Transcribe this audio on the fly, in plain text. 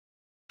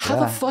How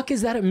the fuck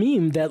is that a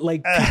meme that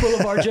like people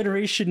of our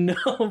generation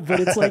know? But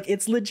it's like,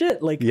 it's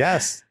legit. Like,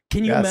 yes.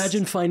 Can you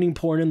imagine finding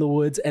porn in the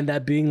woods and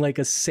that being like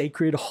a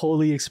sacred,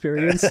 holy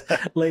experience?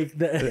 Like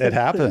it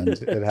happened.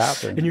 It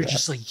happened. And you're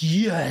just like,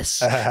 yes,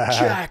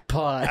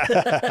 jackpot.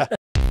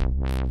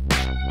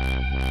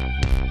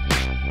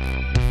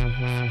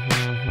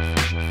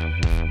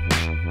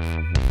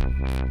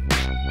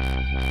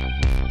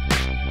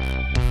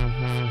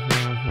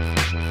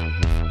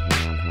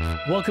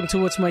 Welcome to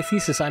What's My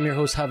Thesis? I'm your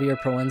host, Javier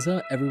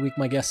Proenza. Every week,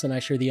 my guests and I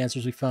share the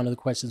answers we found to the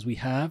questions we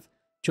have.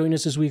 Join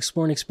us as we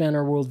explore and expand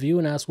our worldview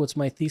and ask what's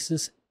my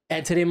thesis.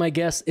 And today, my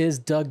guest is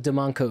Doug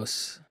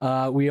Domonkos.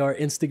 We are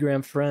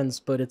Instagram friends,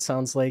 but it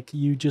sounds like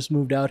you just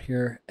moved out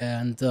here.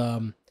 And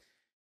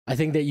I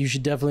think that you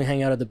should definitely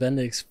hang out at the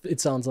Bendix. It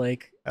sounds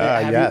like.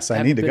 Yes,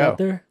 I need to go. Out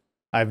there?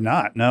 I've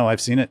not. No,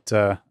 I've seen it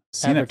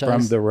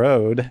from the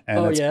road,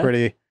 and it's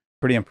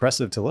pretty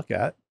impressive to look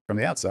at from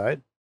the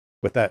outside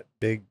with that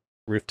big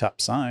rooftop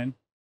sign.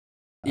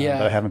 But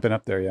I haven't been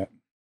up there yet.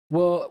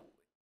 Well,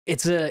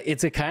 it's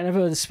a kind of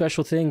a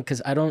special thing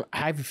because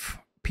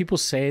people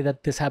say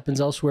that this happens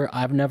elsewhere.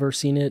 I've never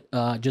seen it.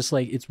 Just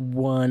like it's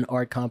one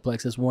art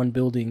complex, it's one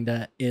building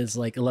that is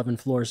like 11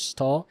 floors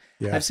tall.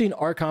 Yeah. I've seen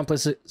art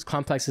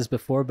complexes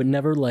before, but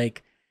never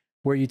like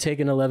where you take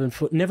an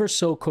 11-foot, never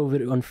so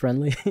COVID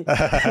unfriendly,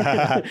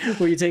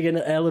 where you take an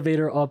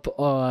elevator up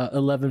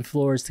 11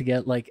 floors to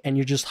get like, and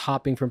you're just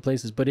hopping from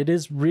places. But it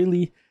is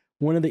really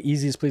one of the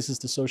easiest places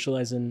to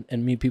socialize and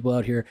meet people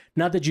out here.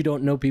 Not that you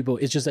don't know people,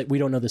 it's just that we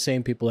don't know the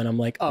same people. And I'm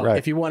like, oh,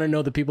 if you want to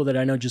know the people that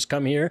I know, just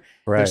come here.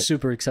 They're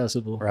super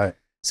accessible. Right.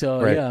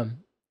 So yeah.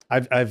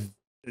 I've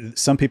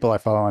some people I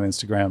follow on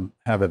Instagram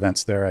have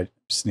events there. I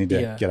just need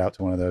to get out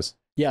to one of those.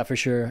 Yeah, for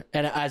sure.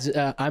 And as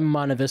I'm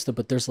Monte Vista,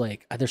 but there's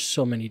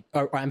so many,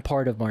 or I'm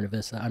part of Monte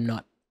Vista. I'm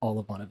not all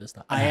of Monte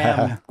Vista. I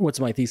am,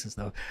 what's my thesis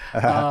though?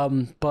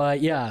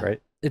 But yeah.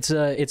 Right. It's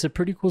a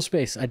pretty cool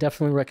space. I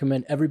definitely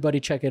recommend everybody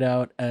check it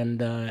out and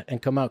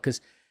come out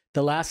because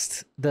the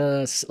last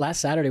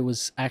Saturday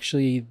was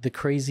actually the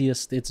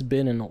craziest it's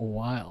been in a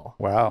while.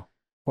 Wow.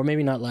 Or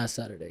maybe not last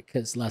Saturday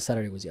because last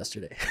Saturday was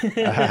yesterday.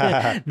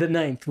 The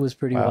 9th was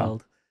pretty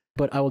wild.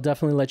 But I will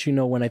definitely let you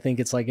know when I think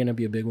it's like going to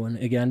be a big one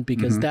again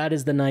because that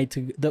is the night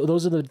to.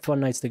 Those are the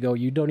fun nights to go.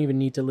 You don't even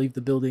need to leave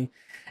the building.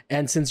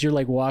 And since you're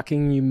like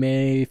walking, you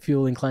may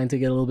feel inclined to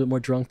get a little bit more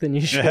drunk than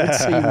you should.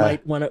 So you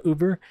might want to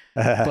Uber.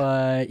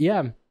 But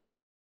yeah.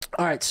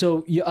 All right.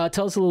 So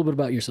tell us a little bit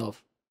about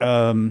yourself.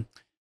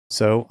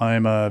 So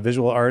I'm a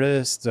visual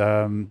artist,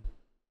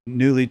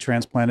 newly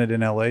transplanted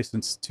in LA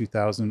since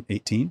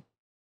 2018.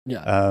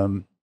 Yeah.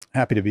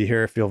 Happy to be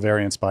here. Feel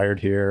very inspired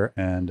here.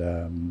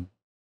 And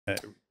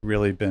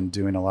really been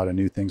doing a lot of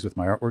new things with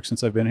my artwork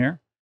since I've been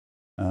here.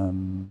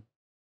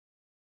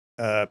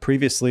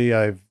 Previously,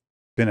 I've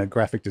been a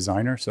graphic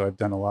designer, so I've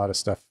done a lot of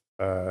stuff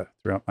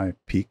throughout my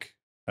peak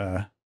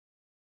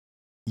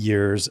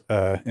years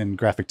in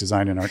graphic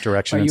design and art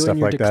direction and stuff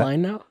like that. Are you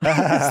in your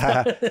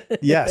decline now?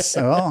 Yes.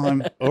 Well,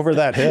 I'm over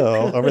that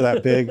hill, over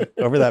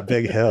that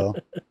big hill.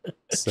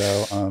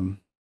 So,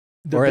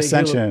 or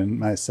ascension,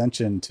 my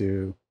ascension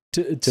to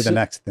the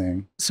next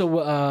thing.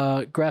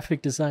 So,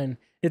 graphic design.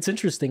 It's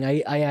interesting.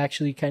 I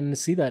actually kind of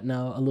see that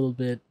now a little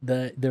bit.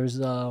 That there's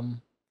a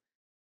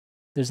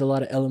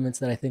lot of elements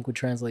that I think would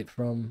translate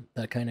from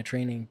that kind of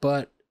training.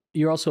 But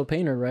you're also a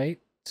painter, right?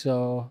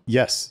 So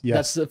yes.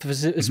 That's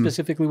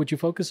specifically what you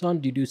focus on.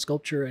 Do you do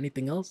sculpture or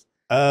anything else?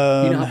 You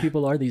know how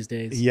people are these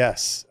days.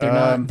 Yes,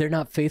 they're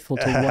not faithful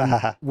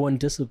to one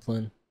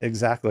discipline.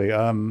 Exactly.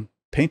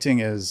 Painting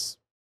is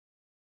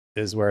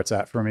where it's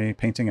at for me.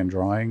 Painting and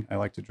drawing. I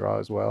like to draw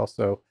as well.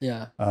 So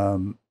yeah.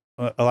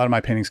 A lot of my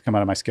paintings come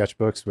out of my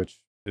sketchbooks, which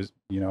is,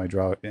 I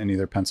draw in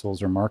either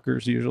pencils or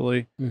markers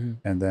usually,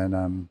 and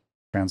then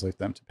translate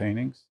them to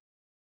paintings.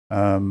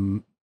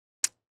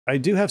 I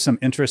do have some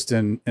interest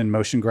in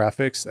motion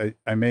graphics.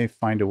 I may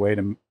find a way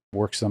to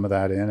work some of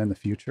that in the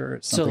future.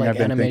 It's something I've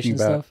been thinking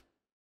about.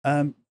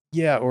 Stuff?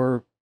 Yeah,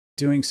 or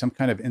doing some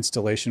kind of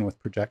installation with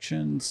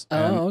projections.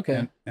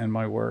 And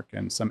my work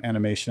and some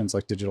animations,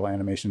 like digital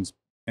animations,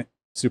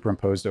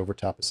 superimposed over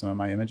top of some of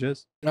my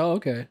images. Oh,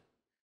 okay.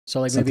 So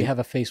like maybe have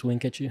a face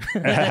wink at you.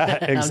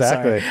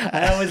 Exactly.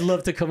 I always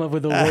love to come up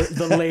with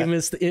the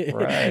lamest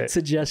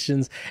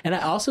suggestions. And I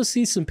also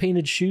see some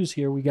painted shoes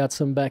here. We got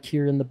some back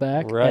here in the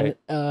back. Right.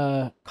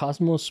 And,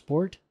 Cosmos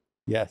Sport.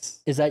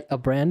 Yes. Is that a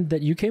brand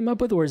that you came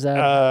up with, or is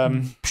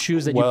that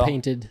shoes that you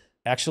painted?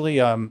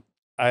 Actually,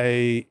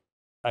 I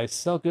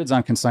sell goods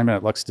on consignment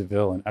at Lux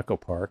DeVille in Echo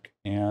Park,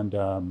 and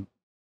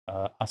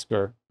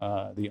Oscar,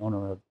 the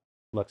owner of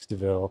Lux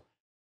DeVille,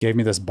 gave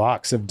me this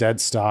box of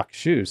dead stock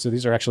shoes. So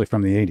these are actually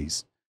from the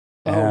 80s.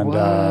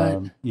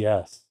 And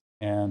yes.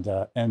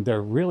 And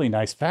they're really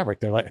nice fabric.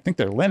 They're like, I think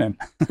they're linen.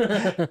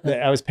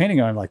 I was painting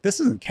them. I'm like,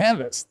 this isn't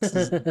canvas. This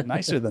is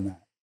nicer than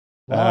that.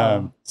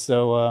 Wow.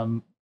 I'm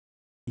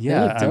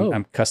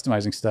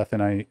customizing stuff,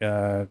 and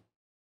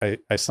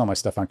I sell my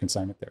stuff on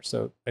consignment there.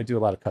 So I do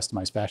a lot of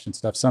customized fashion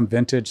stuff, some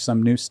vintage,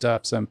 some new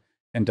stuff, some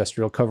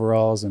industrial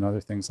coveralls and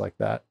other things like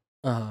that.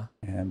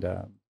 And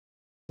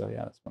So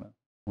yeah, that's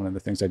one of the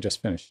things I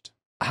just finished.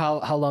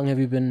 How long have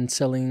you been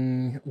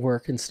selling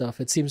work and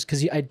stuff? It seems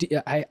because I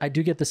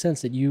do get the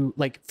sense that you,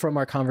 like, from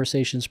our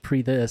conversations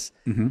pre this,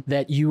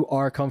 that you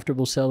are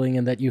comfortable selling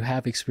and that you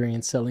have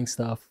experience selling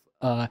stuff.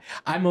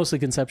 I'm mostly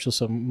conceptual,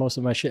 so most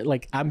of my shit,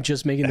 like, I'm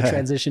just making the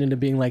transition into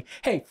being like,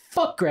 hey,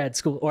 fuck grad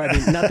school, or I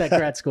mean, not that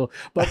grad school,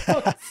 but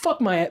fuck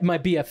my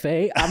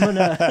BFA.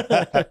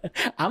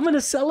 I'm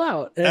gonna sell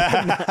out.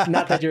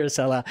 Not that you're a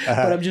sellout,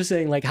 but I'm just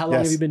saying, like, how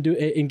long have you been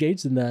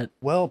engaged in that?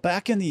 Well,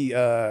 back in the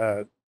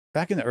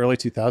early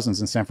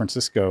 2000s in San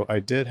Francisco, I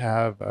did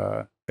have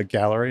a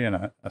gallery and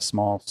a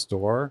small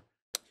store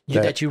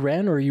that you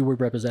ran, or you were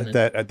represented?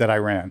 That I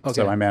ran. Okay.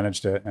 So I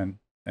managed it and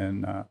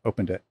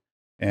opened it.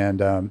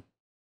 And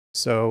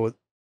so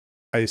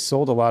I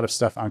sold a lot of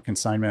stuff on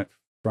consignment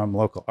from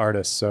local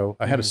artists. So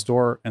I had a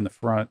store in the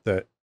front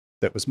that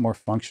was more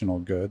functional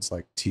goods,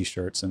 like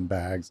T-shirts and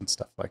bags and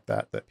stuff like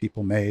that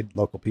people made,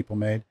 local people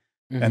made.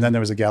 And then there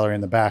was a gallery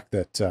in the back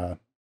that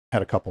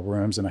had a couple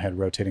rooms, and I had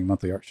rotating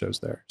monthly art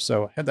shows there.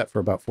 So I had that for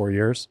about 4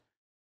 years.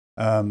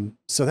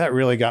 So that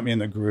really got me in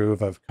the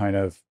groove of kind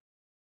of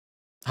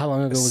how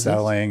long ago was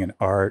selling and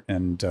art,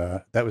 and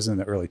that was in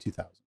the early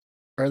 2000s.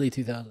 Early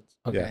 2000s.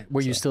 Okay. Yeah, were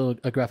you still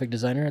a graphic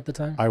designer at the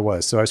time? I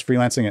was. So I was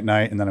freelancing at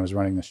night, and then I was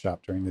running the shop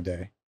during the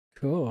day.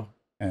 Cool.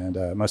 And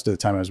most of the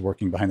time I was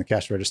working behind the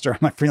cash register on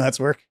my freelance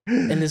work.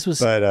 And this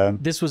was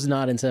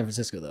not in San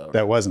Francisco, though. Right?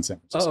 That was in San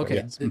Francisco. Oh, okay.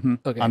 Yes.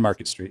 Okay. On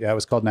Market Street. Yeah, it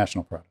was called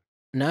National Product.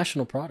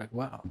 National Product.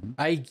 Wow.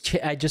 I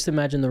just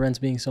imagine the rents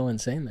being so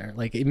insane there.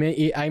 Like,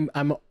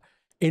 I'm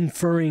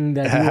inferring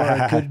that you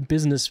are a good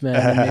businessman,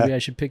 and maybe I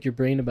should pick your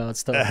brain about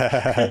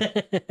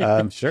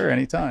stuff. Sure,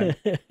 anytime.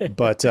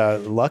 But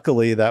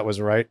luckily, that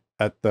was right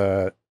at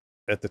the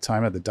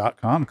time of the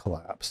 .com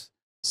collapse.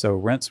 So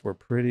rents were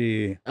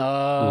pretty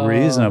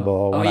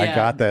reasonable when I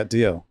got that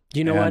deal.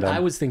 You know what? I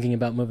was thinking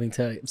about moving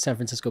to San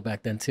Francisco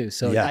back then too.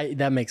 So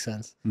that makes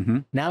sense.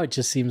 Now it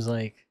just seems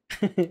like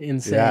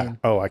insane. Yeah.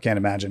 Oh, I can't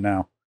imagine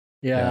now.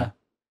 Yeah.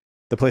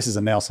 The place is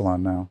a nail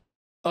salon now.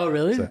 Oh,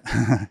 really? So,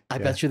 I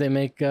bet you they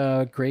make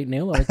great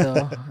nail art,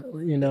 though.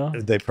 You know,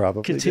 they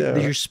probably do.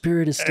 Your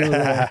spirit is still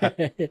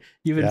there.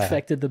 You've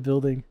infected the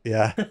building.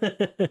 Yeah.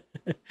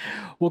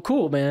 Well,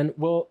 cool, man.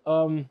 Well,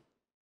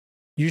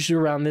 usually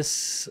around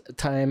this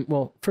time.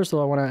 Well, first of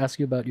all, I want to ask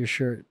you about your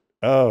shirt.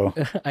 Oh,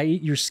 I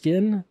eat your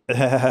skin.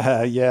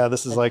 Yeah,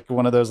 this is like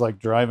one of those like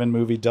drive-in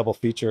movie double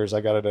features.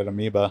 I got it at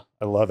Amoeba.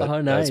 I love it.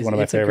 Oh, nice. It's one of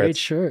my favorites. A great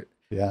shirt.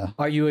 Yeah.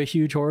 Are you a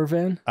huge horror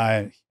fan?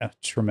 I'm a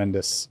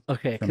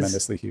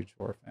tremendously huge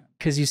horror fan.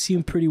 Because you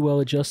seem pretty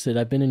well adjusted.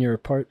 I've been in your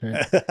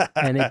apartment,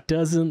 and it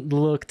doesn't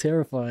look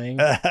terrifying.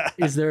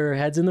 Is there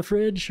heads in the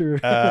fridge? Or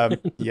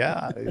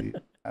yeah. I mean,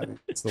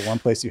 it's the one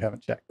place you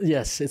haven't checked.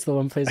 Yes, it's the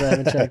one place I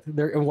haven't checked.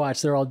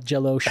 They're all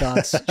Jell-O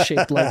shots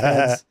shaped like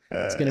heads.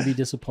 It's gonna be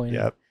disappointing.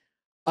 Yep.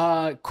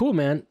 Cool,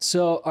 man.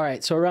 So, all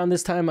right. So around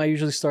this time, I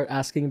usually start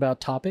asking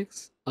about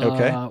topics.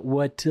 Okay.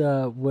 What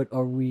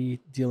are we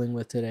dealing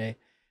with today?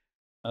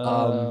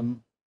 Let's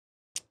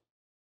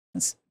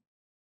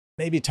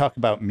maybe talk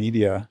about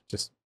media.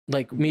 Just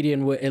like media,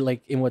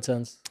 in what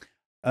sense?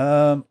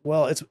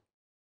 Well,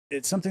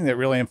 it's something that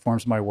really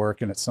informs my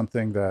work, and it's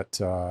something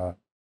that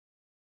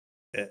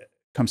it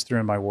comes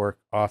through in my work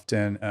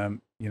often.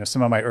 You know,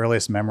 some of my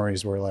earliest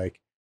memories were like,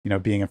 you know,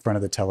 being in front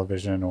of the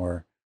television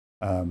or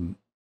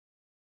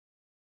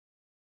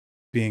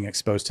being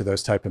exposed to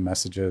those type of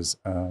messages.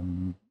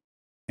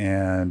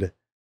 And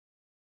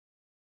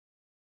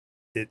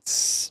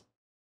it's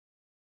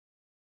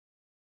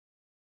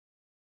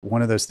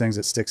one of those things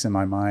that sticks in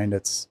my mind.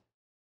 It's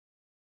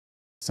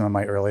some of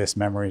my earliest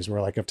memories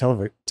were like of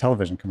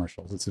television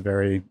commercials. It's a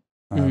very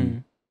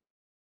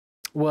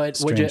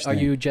what are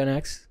you Gen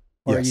X?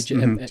 Or yes. Are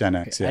you Gen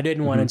X? Yeah. I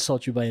didn't want to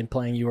insult you by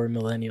implying you were a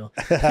millennial.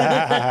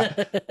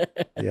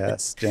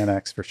 Yes, Gen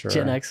X for sure.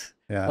 Gen X.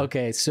 Yeah.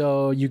 Okay,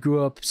 so you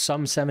grew up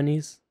some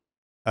 70s.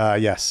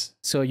 Yes.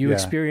 So you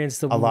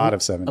experienced a lot of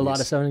 70s. A lot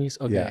of 70s.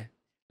 Okay. Yeah.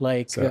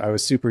 Like so I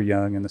was super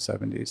young in the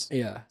 70s.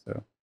 Yeah.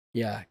 So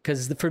yeah,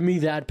 because for me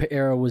that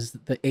era was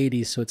the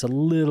 80s, so it's a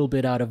little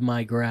bit out of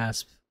my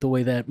grasp the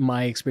way that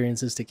my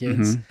experience is to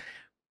kids.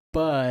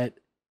 But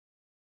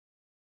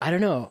I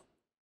don't know.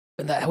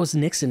 That was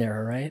Nixon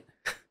era, right?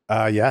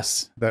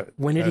 Yes.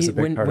 When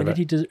did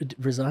he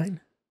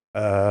resign?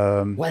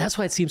 Well, that's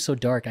why it seems so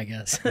dark, I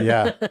guess.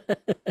 Yeah.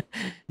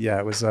 Yeah,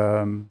 it was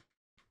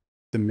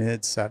the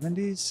mid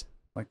 70s,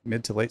 like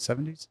mid to late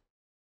 70s.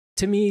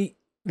 To me,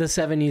 the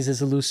 70s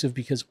is elusive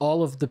because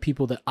all of the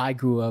people that I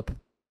grew up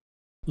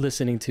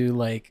listening to,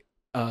 like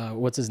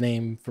what's his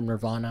name from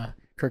Nirvana,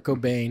 Kurt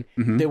Cobain,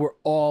 they were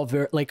all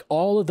very like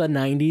all of the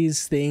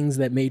 90s things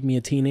that made me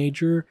a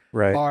teenager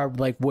are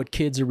like what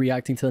kids are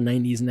reacting to the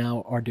 90s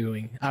now are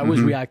doing. I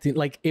was reacting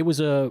like it was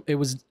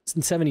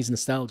 70s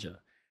nostalgia.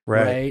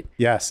 Right.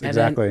 Yes,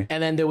 exactly.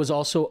 And then there was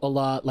also a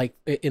lot like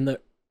in the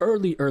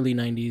early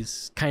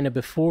 90s, kind of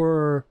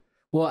before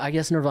Well, I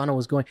guess Nirvana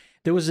was going.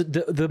 There was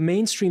the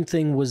mainstream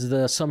thing was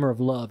the Summer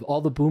of Love.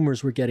 All the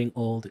boomers were getting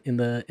old in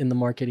the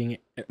marketing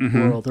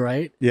world,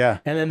 right? Yeah.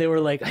 And then they were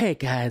like, "Hey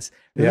guys,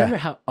 remember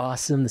how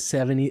awesome the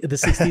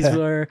 '60s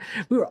were?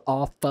 We were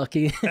all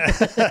fucking."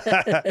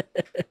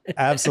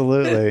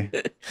 Absolutely,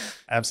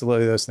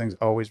 absolutely. Those things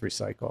always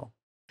recycle.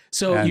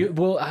 So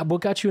what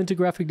got you into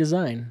graphic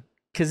design?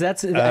 Because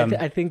that's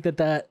I think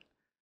that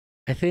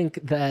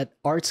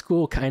art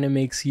school kind of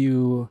makes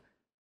you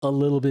a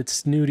little bit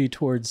snooty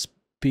towards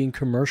being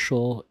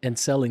commercial and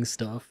selling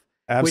stuff.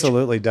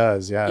 Absolutely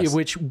does, yes.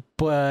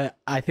 But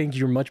I think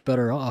you're much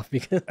better off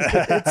because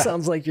it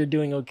sounds like you're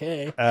doing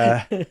okay.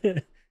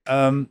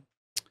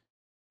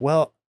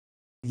 Well,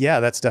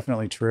 yeah, that's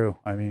definitely true.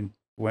 I mean,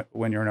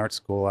 when you're in art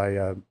school,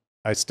 I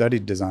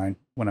studied design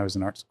when I was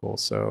in art school,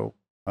 so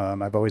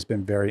I've always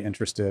been very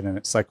interested, and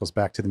it cycles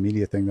back to the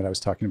media thing that I was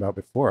talking about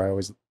before. I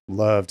always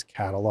loved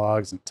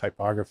catalogs and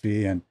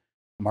typography and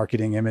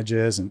marketing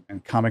images and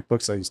comic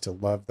books. I used to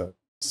love the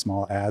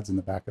small ads in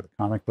the back of the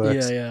comic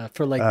books. Yeah,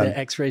 for like the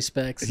X-ray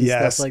specs and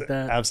stuff like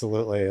that.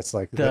 Absolutely. It's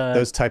like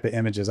those type of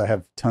images. I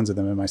have tons of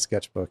them in my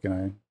sketchbook,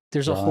 and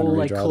there's a whole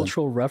like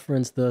cultural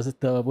reference.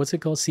 The what's it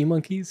called? Sea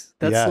monkeys.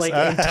 That's like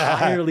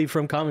entirely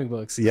from comic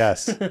books.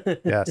 Yes,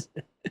 yes.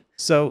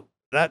 So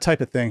that type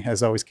of thing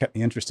has always kept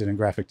me interested in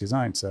graphic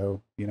design.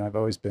 So I've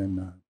always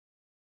been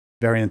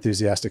very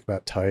enthusiastic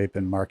about type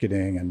and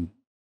marketing and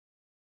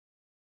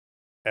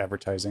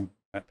advertising,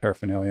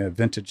 paraphernalia,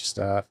 vintage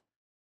stuff.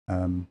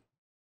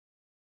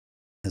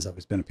 Has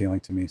always been appealing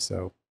to me.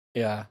 So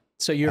yeah.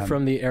 So you're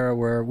from the era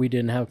where we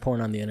didn't have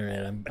porn on the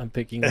internet. I'm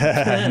picking.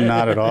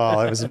 Not at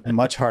all. It was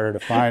much harder to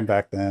find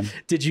back then.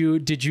 Did you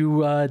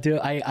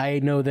I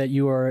know that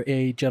you are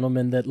a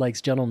gentleman that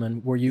likes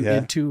gentlemen. Were you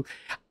into?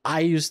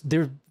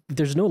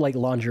 There's no like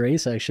lingerie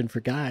section for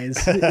guys.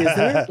 Is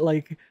there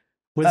like?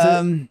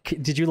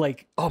 Did you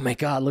like? Oh my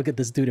god! Look at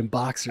this dude in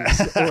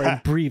boxers or in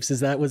briefs.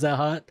 Was that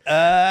hot?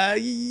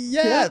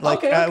 Yeah.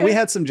 Like okay. We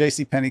had some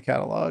JCPenney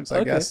catalogs.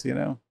 I guess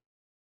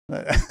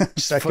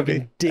just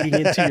fucking digging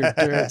into your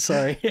dirt.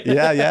 Sorry.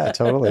 Yeah,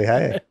 totally.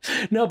 Hey.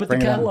 No, but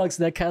that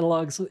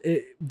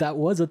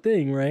was a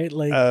thing, right?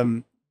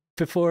 Like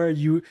before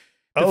you.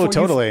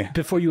 Totally.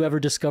 Before you ever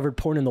discovered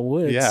porn in the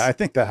woods. Yeah, I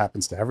think that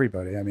happens to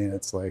everybody. I mean,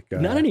 it's like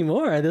not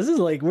anymore. This is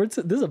like this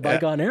is a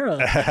bygone era.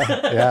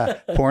 Yeah,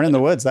 porn in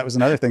the woods. That was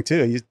another thing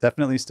too. You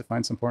definitely used to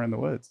find some porn in the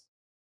woods.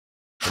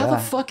 How the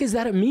fuck is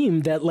that a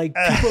meme that like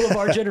people of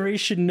our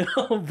generation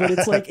know? But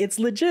it's like it's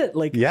legit.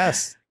 Like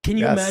yes. Can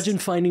you imagine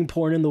finding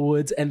porn in the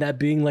woods and that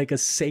being like a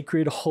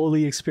sacred,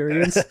 holy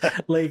experience?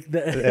 Like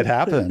it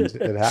happened.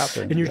 It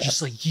happened. And you're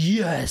just like,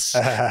 yes,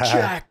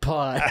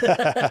 jackpot.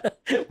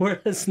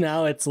 Whereas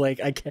now it's like,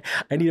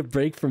 I need a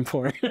break from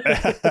porn.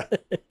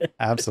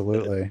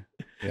 Absolutely.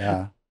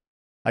 Yeah.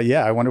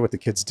 I wonder what the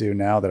kids do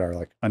now that are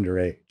like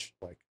underage.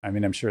 Like, I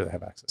mean, I'm sure they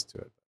have access to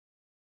it.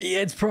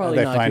 Yeah, it's probably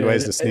they not find good.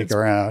 ways to sneak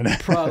around.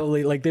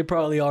 Probably like they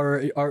probably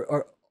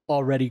are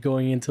already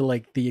going into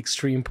like the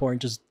extreme porn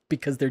just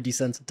because they're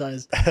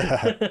desensitized.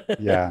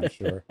 Yeah, I'm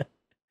sure.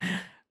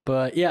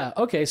 But yeah,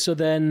 okay. So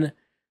then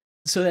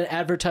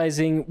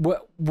advertising.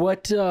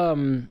 What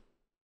I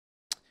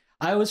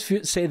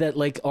always say that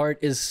like art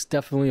is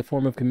definitely a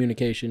form of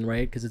communication,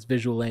 right? Because it's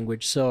visual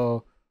language.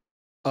 So,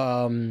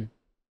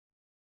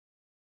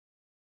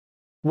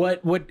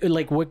 what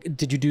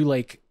did you do?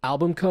 Like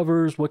album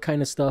covers? What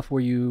kind of stuff were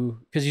you?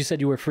 Because you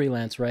said you were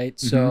freelance, right?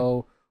 Mm-hmm.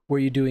 So were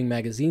you doing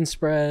magazine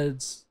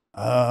spreads?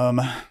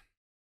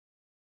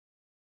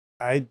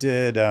 I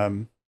did.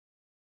 I'm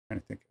trying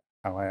to think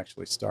how I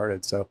actually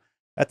started. So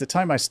at the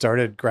time I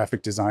started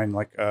graphic design,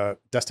 like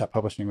desktop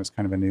publishing was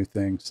kind of a new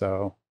thing.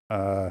 So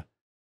that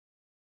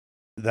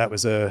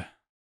was a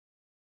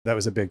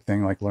big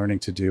thing, like learning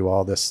to do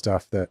all this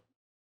stuff that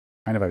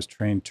kind of I was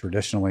trained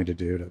traditionally to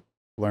do, to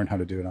learn how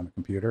to do it on the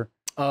computer.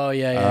 Oh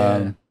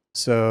yeah.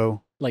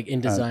 So like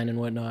InDesign and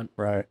whatnot.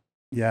 Right.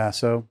 Yeah.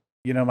 So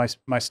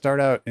my start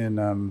out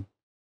in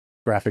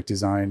graphic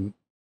design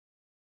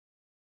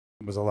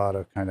was a lot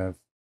of kind of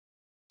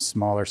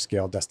smaller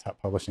scale desktop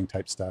publishing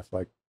type stuff,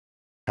 like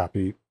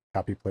copy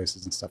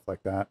places and stuff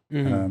like that.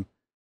 Mm-hmm.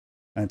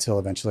 Until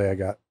eventually I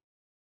got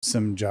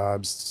some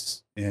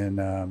jobs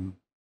in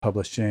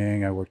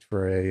publishing. I worked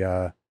for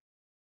a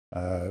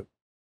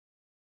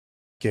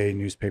gay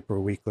newspaper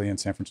weekly in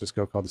San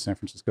Francisco called the San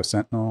Francisco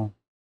Sentinel.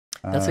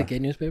 That's a gay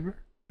newspaper?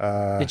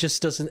 It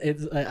just doesn't.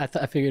 I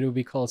figured it would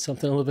be called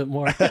something a little bit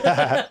more.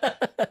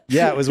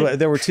 Yeah, it was.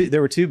 There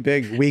were two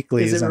big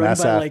weeklies. Is it in run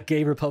SF. by like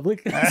gay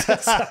Republicans?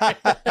 I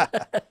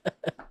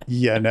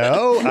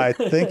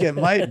think it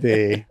might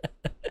be.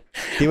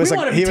 He was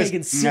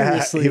taken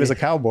seriously. He was a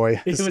cowboy.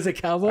 He was a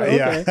cowboy.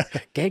 Okay. Yeah.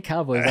 Gay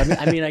cowboys.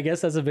 I mean, I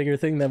guess that's a bigger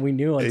thing than we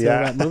knew until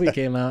that movie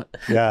came out.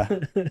 Yeah.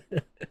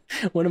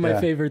 One of my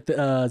favorite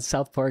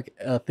South Park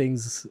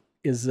things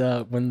is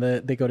when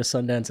they go to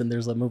Sundance and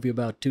there's a movie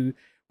about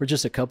we're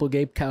just a couple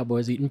gay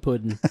cowboys eating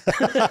pudding.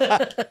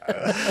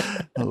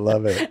 I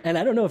love it. And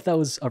I don't know if that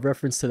was a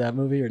reference to that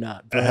movie or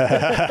not.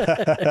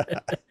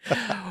 But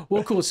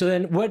Well, cool. So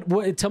then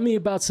what tell me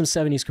about some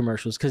 70s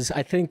commercials, cuz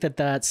I think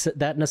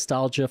that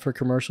nostalgia for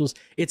commercials,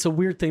 it's a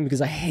weird thing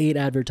because I hate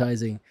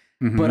advertising,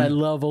 but I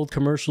love old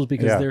commercials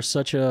because they're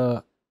such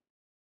a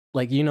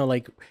like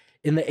like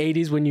in the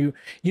 80s when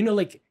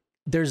like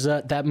there's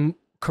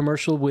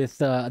commercial with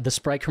the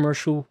Sprite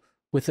commercial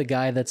with a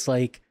guy that's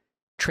like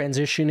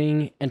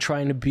transitioning and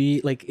trying to be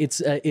like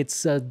it's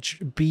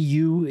be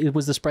you. It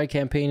was the Sprite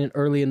campaign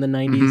early in the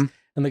 90s,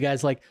 and the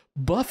guy's like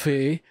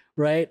Buffy,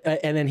 right?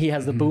 And then he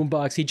has the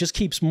boombox. He just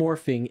keeps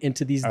morphing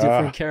into these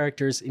different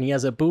characters, and he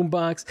has a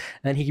boombox,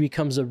 and he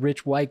becomes a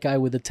rich white guy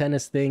with a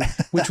tennis thing,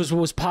 which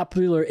was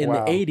popular in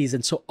the 80s.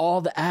 And so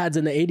all the ads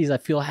in the 80s, I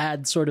feel,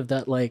 had sort of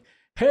that like,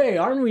 hey,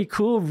 aren't we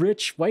cool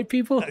rich white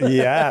people?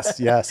 Yes.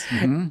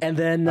 And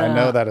then I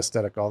know that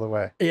aesthetic all the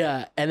way.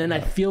 Yeah, and then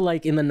I feel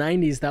like in the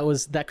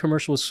 90s that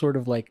commercial was sort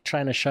of like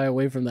trying to shy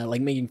away from that,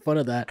 like making fun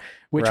of that,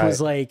 which was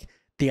like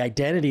the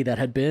identity that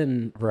had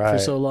been for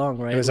so long,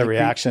 right? It was like a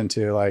reaction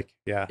to like,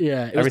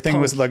 everything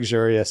was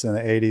luxurious in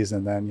the 80s,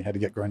 and then you had to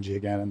get grungy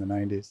again in the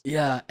 90s.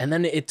 Yeah, and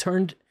then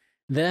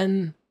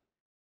then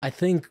I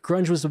think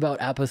grunge was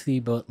about apathy,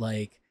 but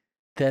like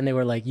then they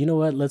were like, you know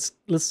what,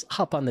 let's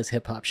hop on this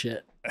hip hop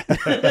shit.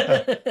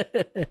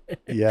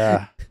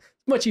 Yeah.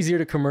 Much easier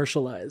to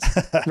commercialize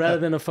rather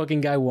than a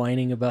fucking guy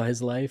whining about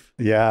his life.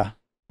 Yeah,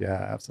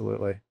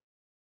 absolutely.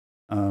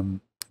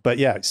 But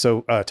yeah,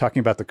 so talking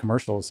about the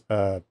commercials,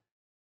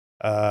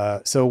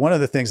 so one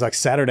of the things like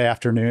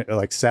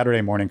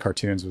Saturday morning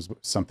cartoons was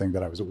something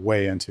that I was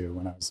way into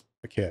when I was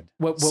a kid.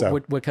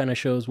 What kind of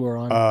shows were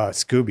on?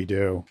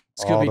 Scooby-Doo.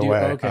 Scooby-Doo,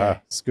 okay.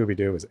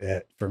 Scooby-Doo was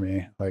it for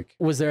me. Like,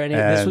 was there any?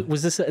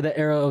 Was this the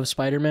era of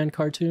Spider-Man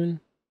cartoon?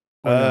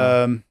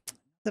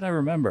 That I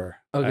remember.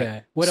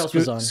 Okay. What else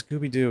was on?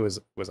 Scooby-Doo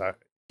was a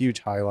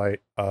huge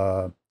highlight.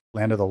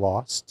 Land of the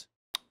Lost.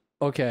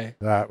 Okay.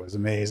 That was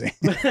amazing.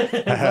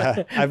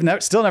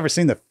 I've still never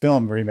seen the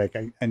film remake.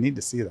 I need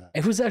to see that.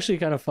 It was actually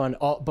kind of fun,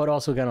 but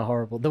also kind of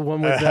horrible. The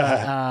one with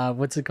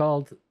what's it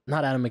called?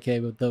 Not Adam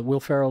McKay, but the Will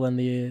Ferrell and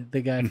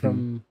the guy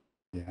from.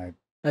 Yeah.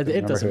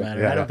 It doesn't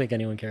matter. Yeah. I don't think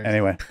anyone cares.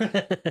 Anyway.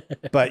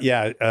 But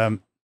yeah,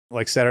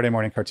 like Saturday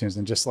morning cartoons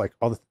and just like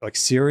all the like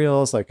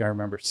cereals. Like I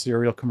remember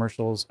cereal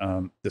commercials.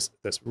 This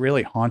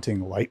really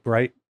haunting Light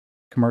Bright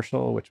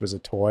commercial, which was a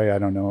toy. I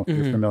don't know if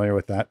you're familiar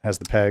with that. It has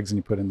the pegs and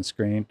you put in the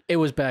screen. It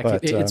was back.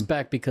 But, it's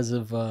back because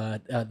of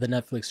the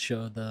Netflix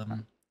show,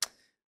 the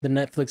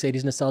Netflix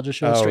 80s nostalgia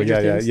show.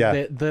 Stranger Things.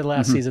 Yeah. The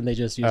last season they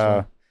just used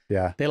one.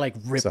 Yeah. They like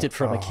ripped it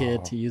from a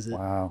kid to use it.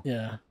 Wow.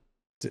 Yeah.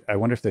 I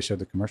wonder if they showed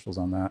the commercials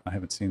on that. I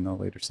haven't seen the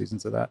later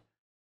seasons of that.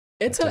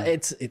 It's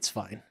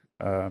fine.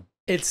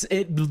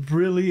 It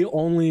really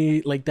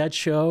only like that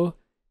show.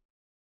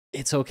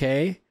 It's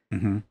okay.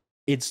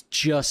 It's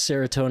just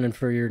serotonin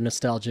for your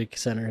nostalgic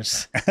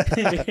centers.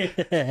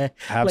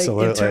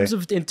 Absolutely.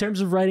 Like in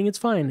terms of writing, it's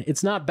fine.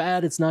 It's not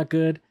bad. It's not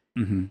good.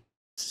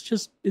 It's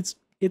just it's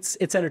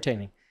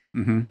entertaining.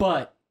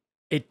 But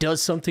it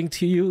does something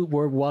to you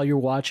while you're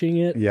watching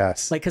it.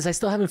 Yes. Like because I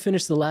still haven't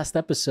finished the last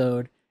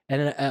episode,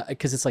 and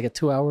because it's like a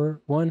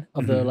 2-hour one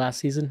of the last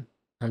season,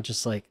 I'm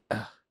just like,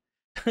 ugh.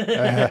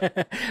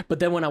 But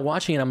then when I'm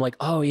watching it, I'm like,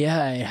 oh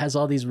yeah, it has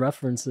all these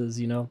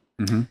references,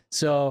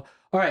 So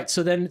all right,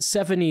 so then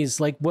 70s,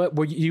 like what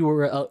were you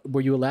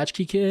a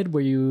latchkey kid?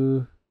 Were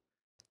you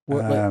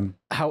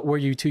how were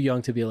you too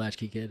young to be a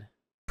latchkey kid?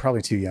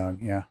 Probably too young,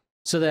 yeah.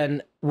 So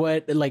then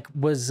what like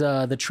was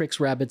the Trix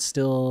Rabbit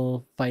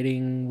still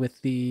fighting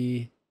with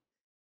the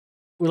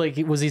like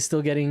was he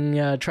still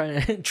getting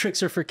trying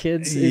Tricks Are for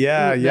Kids?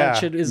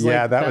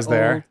 That was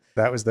there.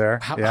 That was there.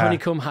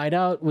 Honeycomb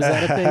Hideout, was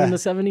that a thing in the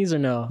 70s or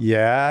no?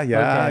 Yeah.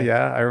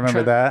 I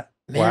remember that.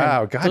 Man,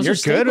 wow, God, you're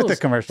good with the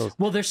commercials.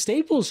 Well, they're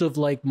staples of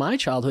like my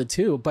childhood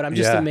too, but I'm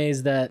just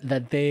amazed that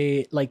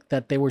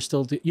they were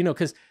still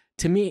because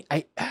to me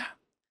like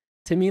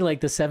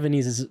the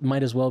 70s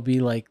might as well be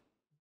like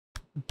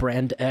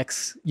Brand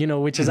X,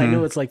 which is I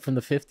know it's like from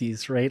the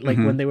 50s, right? Like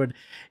when they would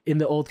in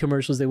the old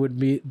commercials they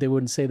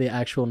wouldn't say the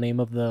actual name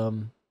of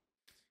the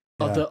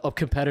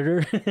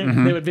competitor.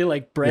 They would be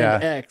like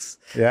Brand X.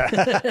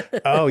 Yeah.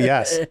 Oh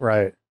yes,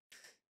 right.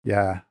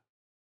 Yeah.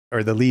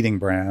 Or the leading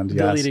brand.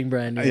 The leading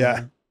brand.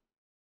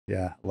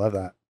 Yeah. Love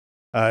that.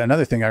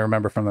 Another thing I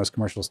remember from those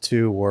commercials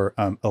too were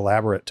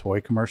elaborate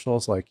toy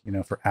commercials, like,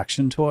 for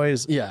action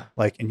toys. Yeah.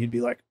 Like, and you'd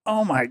be like,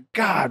 oh my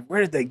God, where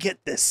did they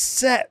get this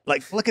set?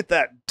 Like, look at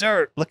that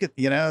dirt. Look at,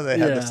 they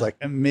had this like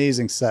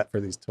amazing set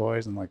for these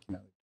toys and like,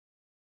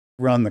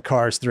 run the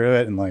cars through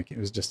it. And like, it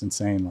was just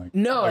insane. Like,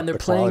 and they're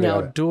playing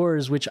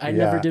outdoors, which I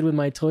never did with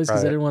my toys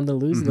because I didn't want to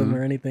lose them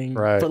or anything.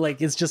 Right. But like,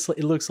 it's just,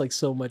 it looks like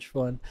so much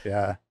fun.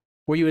 Yeah.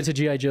 Were you into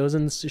G.I. Joes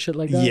and shit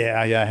like that?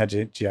 Yeah, I had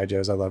G.I.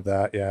 Joes. I love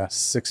that. Yeah,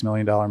 $6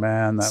 Million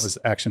Man. That was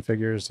action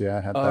figures. Yeah,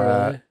 I had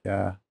that. Really?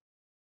 Yeah.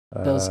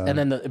 And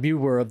then you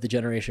were of the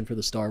generation for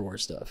the Star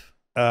Wars stuff.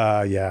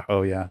 Yeah.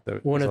 Oh, yeah.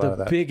 One of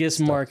the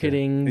biggest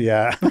marketing. Too.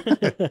 Yeah.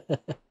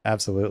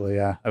 Absolutely.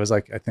 Yeah.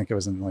 I think I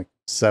was in like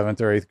 7th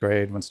or 8th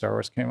grade when Star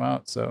Wars came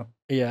out. So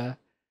yeah.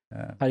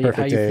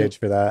 Perfect age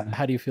for that.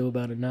 How do you feel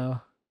about it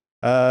now?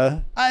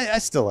 I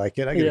still like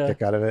it. I get a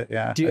kick out of it.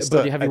 Yeah.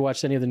 But have you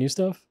watched any of the new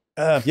stuff?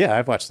 Yeah,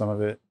 I've watched some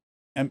of it.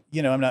 And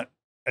I'm not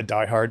a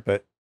diehard,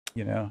 but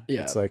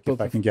it's like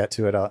if I can get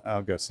to it,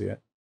 I'll go see it.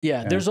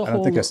 Yeah, there's a whole. I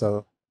don't think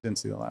didn't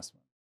see the last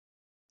one.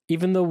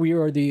 Even though we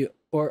are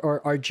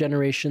or our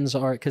generations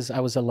are, because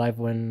I was alive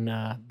when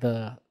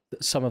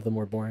some of them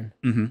were born.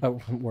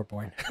 Were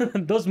born.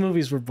 Those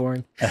movies were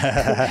born.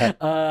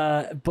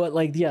 But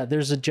like, yeah,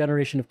 there's a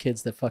generation of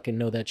kids that fucking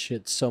know that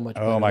shit so much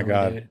better. Oh my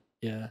God. Dude.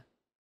 Yeah.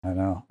 I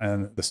know.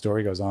 And the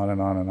story goes on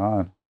and on and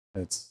on.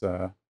 It's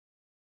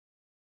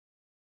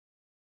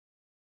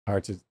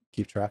hard to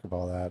keep track of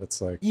all that.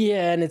 It's like,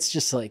 yeah, and it's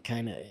just like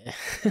kind of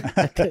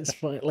at this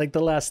point, like the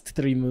last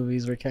 3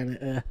 movies were kind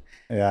of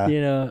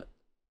yeah,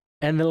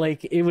 and then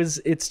like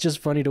it's just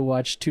funny to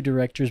watch 2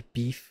 directors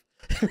beef.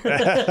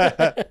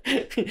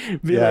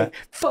 Be like,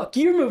 fuck,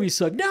 your movie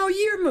sucked, now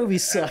your movie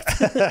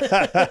sucked.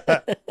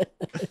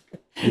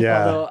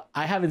 Yeah, although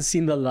I haven't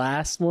seen the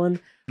last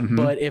one,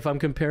 but if I'm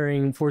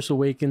comparing Force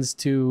Awakens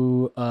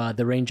to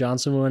the Rian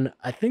Johnson one,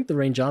 I think the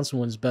Rian Johnson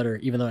one is better,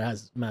 even though it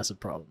has massive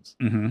problems.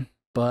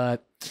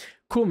 But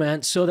cool,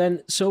 man. So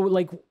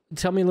like,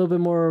 tell me a little bit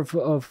more of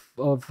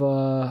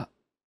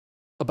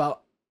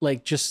about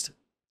like just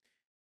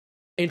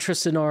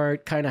interest in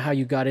art, kind of how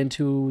you got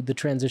into the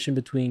transition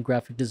between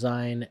graphic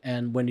design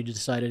and when you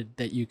decided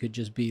that you could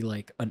just be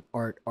like an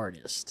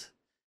artist.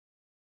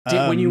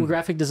 When you were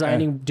graphic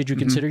designing, did you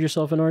consider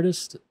yourself an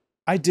artist?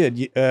 I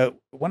did.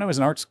 When I was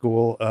in art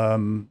school,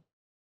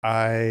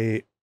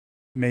 I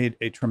made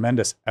a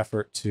tremendous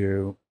effort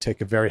to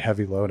take a very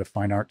heavy load of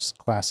fine arts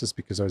classes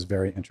because I was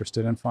very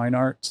interested in fine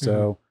art.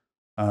 So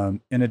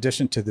in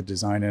addition to the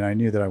design, and I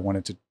knew that I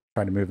wanted to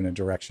try to move in a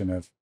direction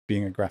of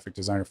being a graphic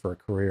designer for a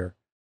career.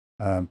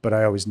 But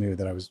I always knew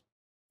that I was,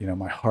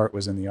 my heart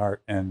was in the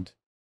art, and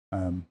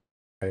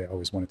I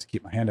always wanted to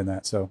keep my hand in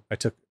that. So I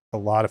took a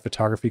lot of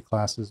photography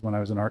classes when I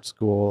was in art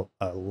school,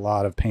 a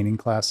lot of painting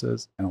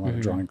classes, and a lot of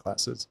drawing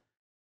classes.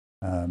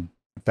 In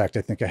fact,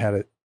 I think I had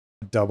a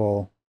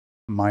double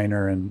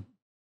minor in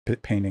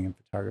painting and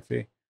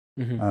photography.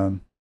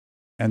 And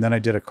then I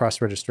did a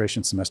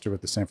cross-registration semester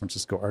with the San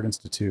Francisco Art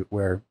Institute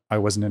where I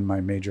wasn't in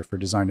my major for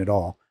design at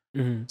all.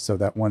 So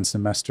that one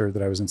semester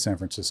that I was in San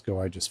Francisco,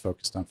 I just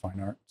focused on fine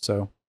art.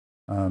 So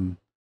my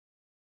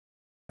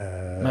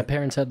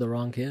parents had the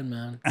wrong kid,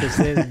 man, because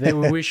they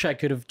wish I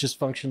could have just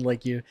functioned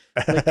like you.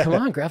 Like, come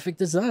on, graphic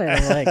design.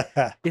 I'm like,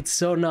 it's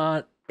so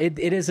not, it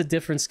is a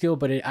different skill,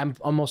 but I'm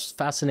almost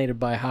fascinated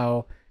by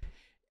how,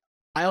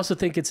 I also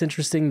think it's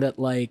interesting that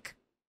like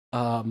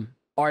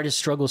artists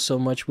struggle so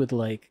much with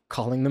like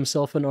calling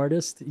themselves an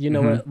artist,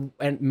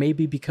 and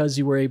maybe because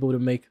you were able to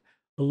make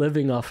a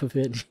living off of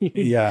it,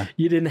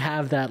 you didn't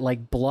have that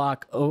like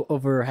block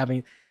over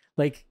having,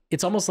 like,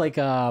 it's almost like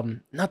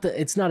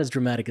it's not as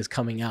dramatic as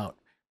coming out,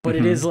 but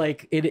it is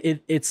like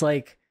it's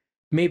like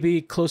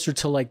maybe closer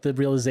to like the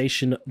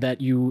realization that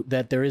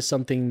there is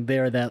something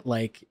there that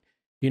like,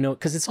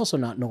 because it's also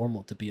not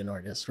normal to be an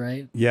artist,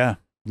 right? Yeah,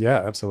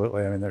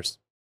 absolutely. I mean,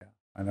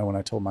 I know when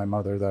I told my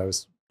mother that I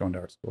was going to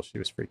art school, she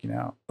was freaking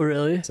out.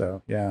 Really?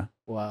 So yeah.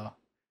 Wow.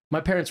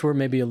 My parents were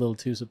maybe a little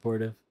too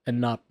supportive and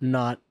not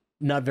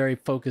very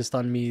focused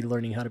on me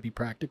learning how to be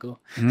practical.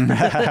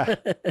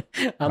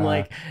 I'm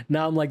like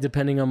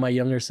depending on my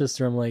younger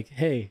sister, I'm like,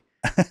 hey,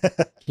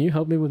 can you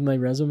help me with my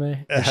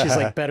resume? And she's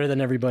like better than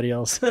everybody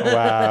else.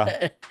 Wow.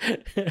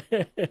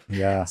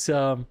 Yeah.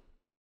 So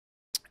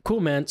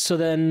cool, man. So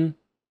then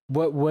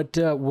what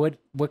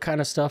kind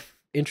of stuff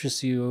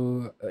interests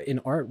you in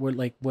art?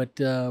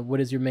 What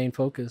is your main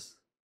focus?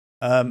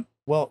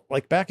 Well,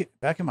 like back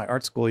in my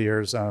art school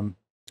years, I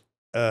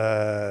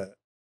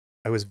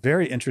was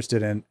very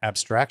interested in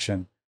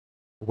abstraction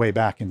way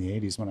back in the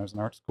 80s when I was in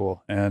art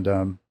school.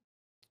 And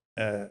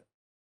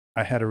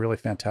I had a really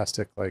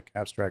fantastic like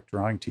abstract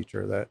drawing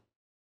teacher that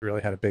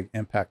really had a big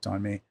impact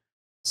on me.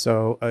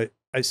 So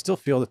I still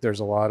feel that there's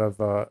a lot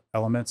of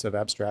elements of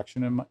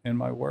abstraction in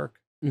my work.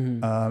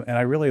 And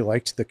I really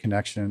liked the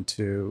connection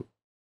to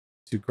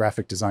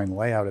graphic design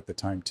layout at the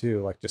time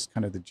too, like just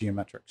kind of the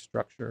geometric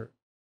structure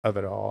of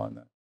it all and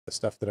the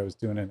stuff that I was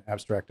doing in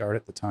abstract art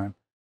at the time.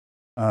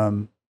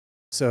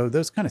 So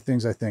those kind of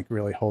things I think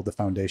really hold the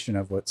foundation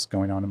of what's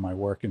going on in my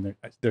work. And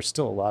there's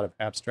still a lot of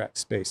abstract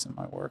space in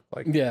my work.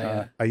 Like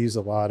I use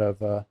a lot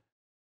of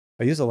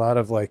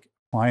like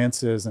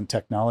appliances and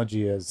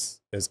technology as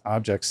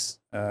objects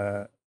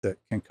that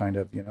can kind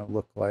of,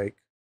 look like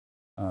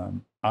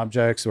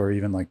objects or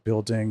even like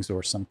buildings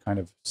or some kind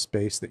of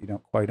space that you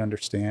don't quite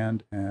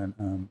understand.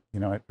 And,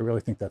 I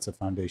really think that's a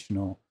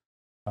foundational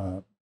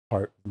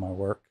part of my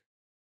work.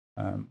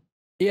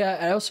 Yeah,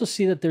 I also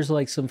see that there's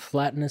like some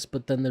flatness,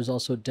 but then there's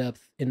also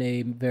depth in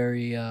a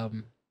very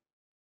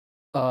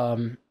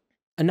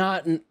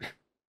not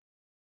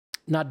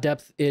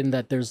depth in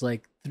that there's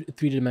like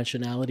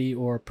three-dimensionality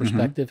or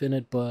perspective in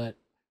it, but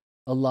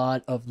a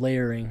lot of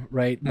layering,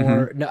 right?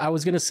 More no, I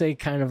was gonna say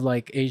kind of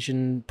like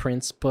Asian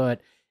prints,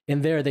 but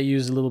in there they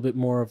use a little bit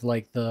more of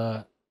like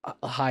the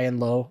high and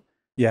low,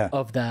 Yeah.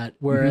 of that.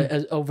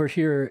 Whereas over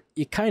here,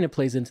 it kind of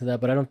plays into that,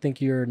 but I don't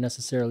think you're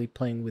necessarily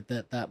playing with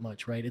that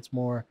much, right? It's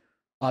more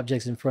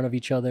objects in front of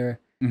each other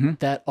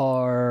that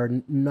are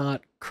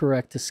not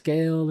correct to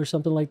scale or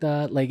something like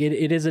that. Like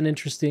it is an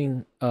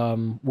interesting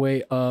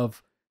way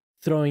of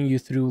throwing you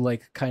through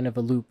like kind of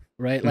a loop,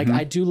 right? Like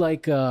I do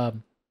like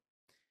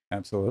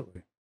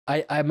Absolutely.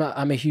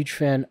 I'm a huge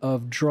fan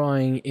of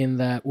drawing in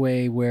that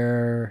way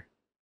where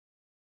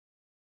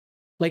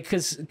like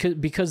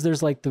because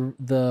there's like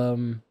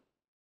the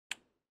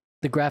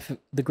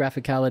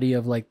graphicality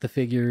of like the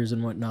figures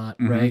and whatnot,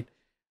 right?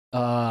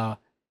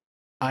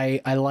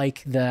 I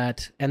like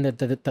that, and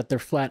that they're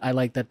flat. I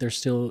like that there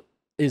still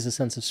is a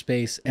sense of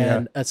space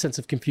and a sense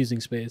of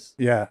confusing space.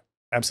 Yeah,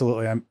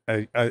 absolutely.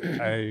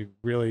 I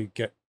really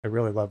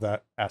love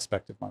that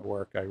aspect of my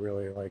work. I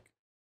really like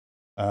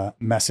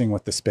messing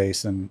with the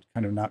space and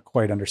kind of not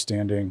quite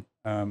understanding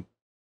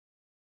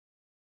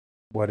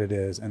what it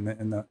is, and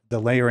the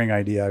layering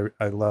idea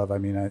I love. I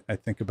mean, I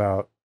think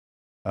about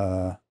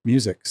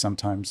music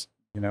sometimes.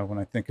 You know, when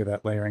I think of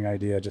that layering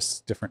idea,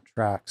 just different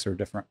tracks or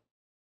different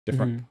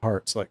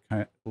parts like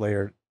kind of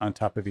layered on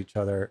top of each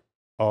other,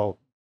 all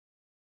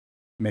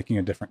making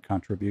a different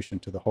contribution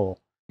to the whole.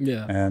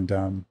 Yeah.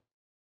 And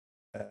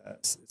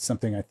it's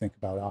something I think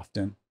about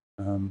often.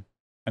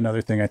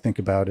 Another thing I think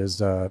about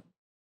is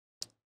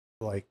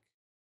like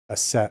a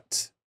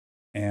set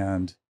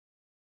and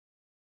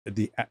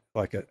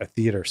like a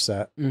theater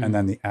set, and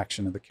then the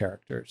action of the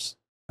characters.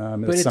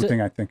 It's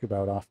something I think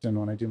about often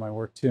when I do my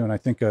work too. And I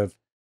think of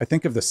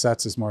the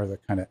sets as more of the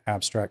kind of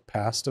abstract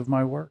past of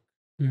my work,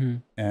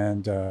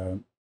 and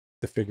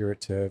the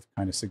figurative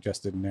kind of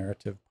suggested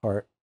narrative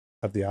part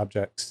of the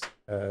objects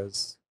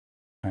as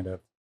kind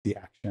of the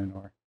action.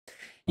 Or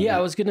I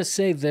was gonna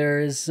say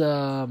there's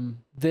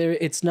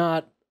it's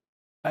not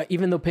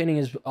even though painting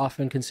is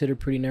often considered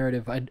pretty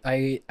narrative,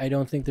 I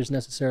don't think there's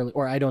necessarily,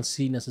 or I don't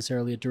see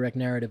necessarily a direct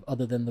narrative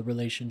other than the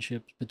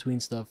relationships between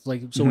stuff.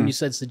 Like, so when you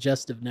said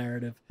suggestive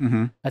narrative,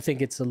 I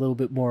think it's a little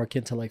bit more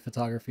akin to like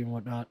photography and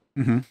whatnot.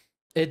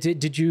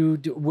 Did you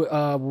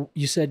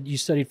you said you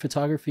studied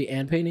photography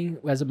and painting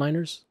as a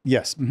minors?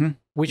 Yes.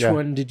 Which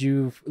one did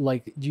you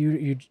like?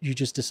 You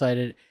just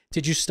decided?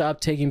 Did you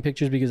stop taking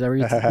pictures because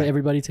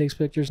everybody takes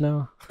pictures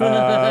now?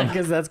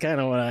 Because that's kind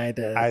of what I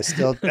did. I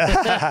still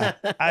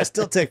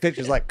take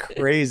pictures like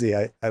crazy.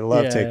 I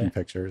love taking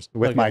pictures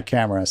with my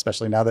camera,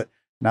 especially now that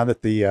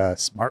the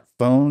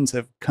smartphones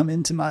have come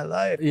into my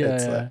life.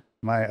 Like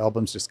my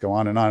albums just go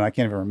on and on. I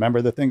can't even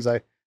remember the things I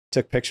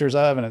took pictures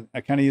of, and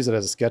I kind of use it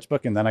as a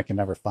sketchbook, and then I can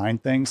never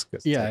find things.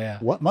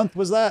 What month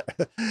was that?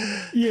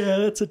 Yeah,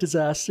 that's a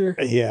disaster.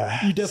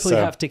 Yeah, you definitely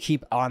have to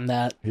keep on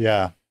that.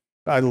 Yeah,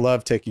 I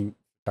love taking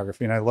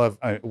photography, and I love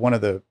one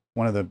of the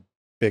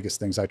biggest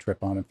things I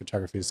trip on in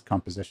photography is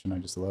composition. I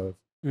just love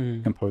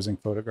composing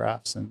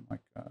photographs, and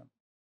like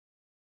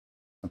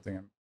something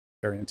I'm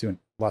very into. And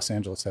Los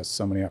Angeles has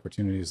so many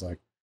opportunities. Like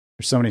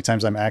there's so many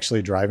times I'm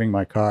actually driving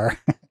my car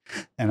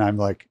and I'm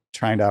like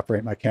trying to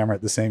operate my camera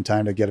at the same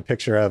time to get a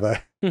picture of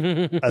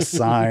a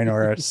sign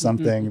or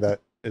something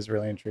that is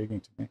really intriguing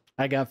to me.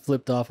 I got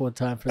flipped off one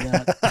time for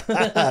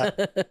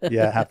that.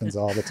 Yeah, it happens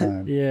all the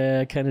time. Yeah,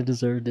 I kind of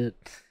deserved it.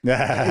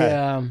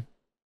 Yeah.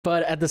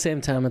 But at the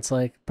same time, it's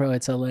like, bro,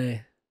 it's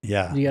LA.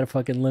 Yeah. You got to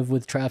fucking live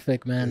with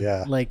traffic, man.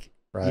 Yeah. Like,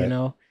 you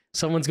know,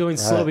 someone's going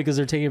slow because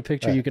they're taking a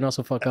picture. You can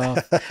also fuck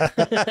off.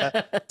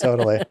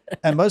 Totally.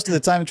 And most of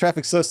the time, the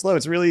traffic's so slow,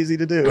 it's really easy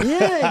to do.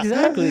 Yeah,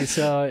 exactly.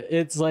 So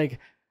it's like,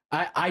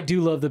 I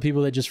do love the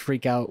people that just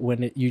freak out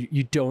when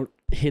you don't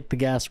hit the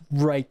gas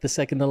right the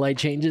second the light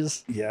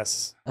changes.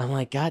 Yes. I'm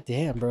like, God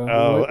damn,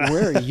 bro.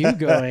 Where are you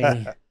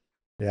going?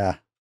 Yeah,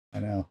 I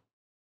know.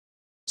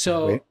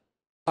 So,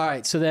 all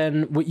right. So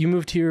then you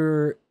moved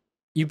here.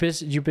 You've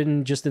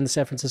been just in the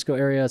San Francisco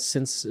area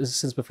since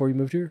before you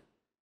moved here?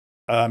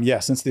 Yeah,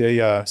 since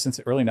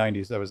the early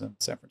 90s, I was in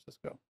San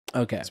Francisco.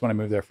 Okay. That's when I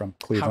moved there from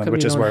Cleveland,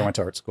 which is where I went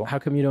to art school. How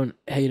come you don't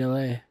hate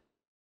LA?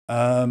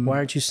 Why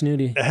aren't you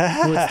snooty?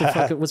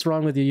 What's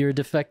wrong with you? You're a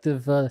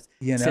defective San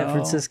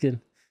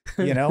Franciscan.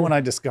 When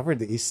I discovered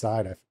the East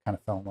Side, I kind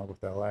of fell in love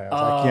with LA. I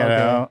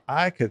was like,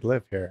 I could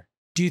live here.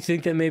 Do you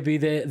think that maybe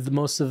the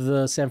most of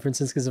the San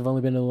Franciscans have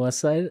only been to the West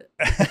Side?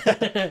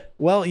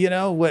 Well,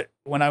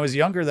 when I was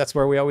younger, that's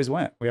where we always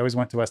went. We always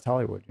went to West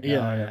Hollywood.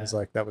 It was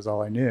like, that was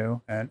all I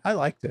knew. And I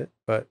liked it,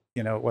 but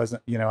it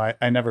wasn't,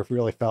 I never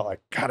really felt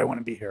like, God, I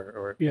want to be here.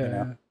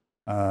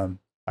 Or,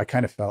 I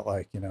kind of felt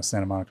like,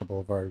 Santa Monica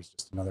Boulevard was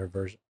just another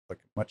version, like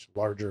a much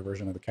larger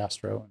version of the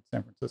Castro in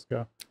San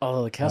Francisco.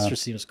 Although the Castro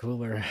seems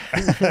cooler.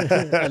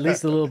 At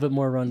least a little bit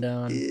more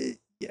rundown.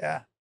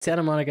 Yeah.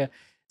 Santa Monica.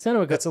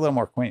 That's a little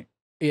more quaint.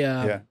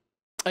 Yeah.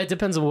 It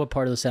depends on what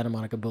part of the Santa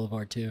Monica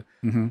Boulevard too.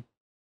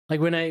 Like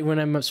when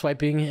I'm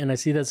swiping and I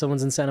see that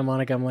someone's in Santa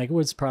Monica, I'm like, well,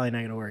 it's probably not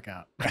going to work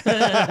out.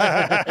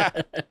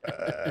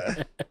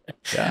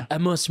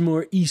 I'm much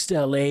more East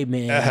LA,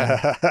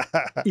 man.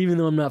 Even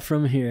though I'm not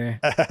from here.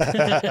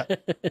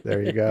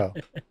 There you go.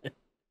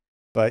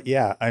 But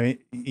yeah, I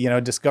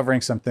mean,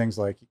 discovering some things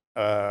like,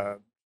 trying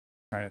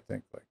to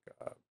think like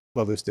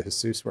La Luz de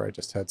Jesus, where I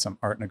just had some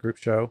art in a group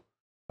show.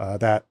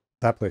 That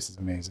place is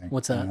amazing.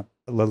 What's that?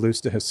 La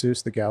Luz de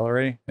Jesus, the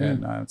gallery,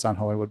 and it's on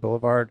Hollywood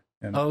Boulevard.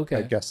 And Oh, okay.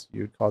 I guess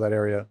you'd call that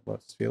area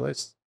Los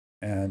Feliz.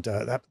 And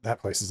that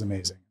place is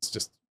amazing. It's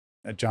just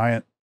a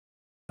giant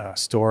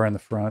store in the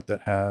front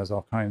that has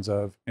all kinds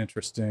of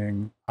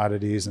interesting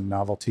oddities and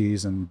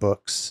novelties and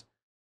books.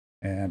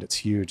 And it's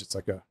huge. It's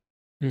like a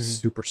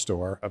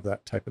superstore of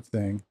that type of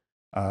thing.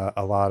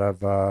 A lot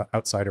of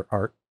outsider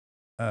art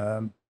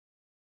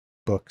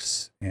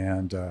books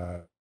and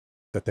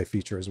that they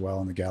feature as well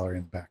in the gallery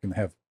in the back. And they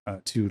have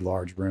 2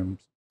 large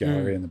rooms,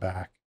 gallery in the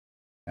back.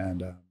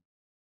 And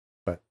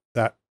but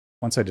that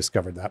once I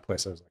discovered that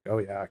place, I was like, oh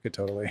yeah, I could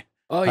totally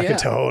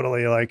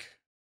like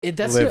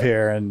live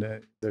here.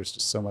 And there's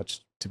just so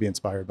much to be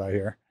inspired by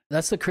here.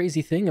 That's the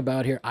crazy thing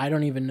about here. I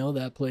don't even know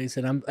that place,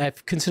 and I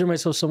consider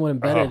myself somewhat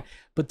embedded.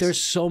 But there's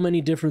so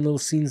many different little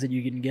scenes that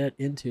you can get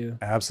into.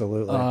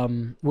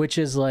 Absolutely. Which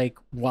is like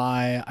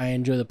why I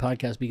enjoy the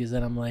podcast, because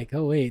then I'm like,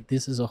 oh wait,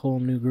 this is a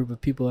whole new group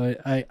of people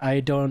I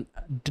don't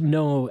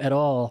know at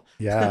all.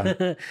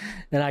 Yeah.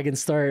 And I can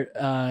start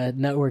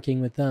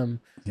networking with them.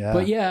 Yeah.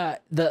 But yeah,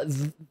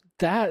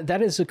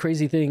 that is a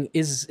crazy thing.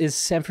 Is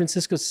San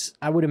Francisco?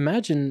 I would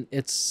imagine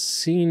its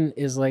scene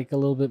is like a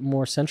little bit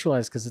more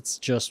centralized because it's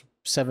just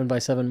 7 by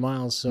 7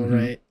 miles. So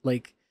right,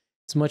 like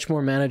it's much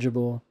more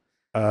manageable.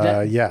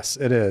 Yes,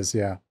 it is.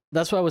 Yeah.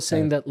 That's why I was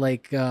saying that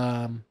like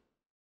San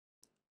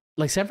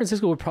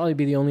Francisco would probably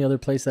be the only other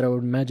place that I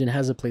would imagine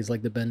has a place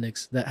like the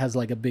Bendix that has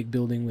like a big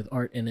building with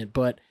art in it.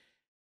 But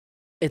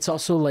it's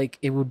also like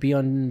it would be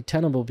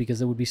untenable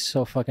because it would be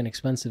so fucking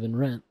expensive in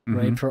rent,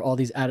 right? For all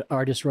these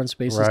artist run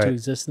spaces to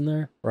exist in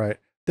there. Right.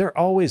 There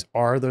always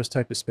are those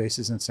type of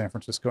spaces in San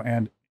Francisco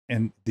and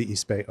in the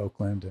East Bay,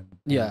 Oakland, and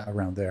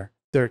around there.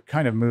 They're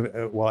kind of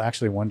moving. Well,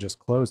 actually, one just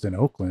closed in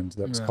Oakland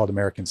that was called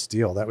American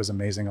Steel. That was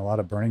amazing. A lot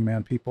of Burning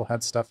Man people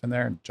had stuff in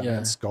there, and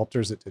giant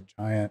sculptors that did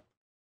giant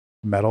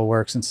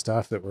metalworks and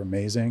stuff that were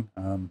amazing.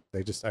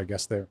 I guess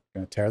they're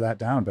going to tear that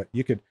down. But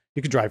you could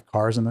drive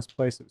cars in this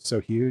place. It was so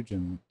huge,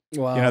 and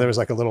there was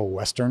like a little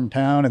Western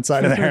town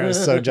inside of there. It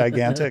was so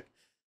gigantic.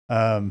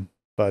 Yeah,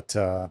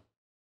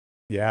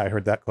 I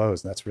heard that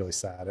closed. And that's really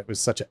sad. It was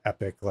such an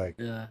epic,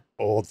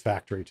 old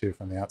factory too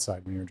from the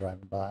outside when you were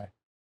driving by.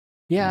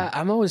 Yeah,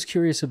 I'm always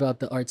curious about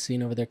the art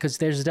scene over there because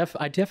there's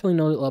I definitely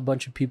know a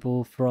bunch of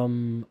people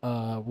from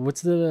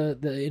what's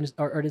the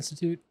Art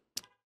Institute?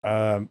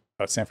 San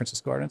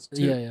Francisco Art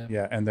Institute.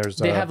 Yeah. And there's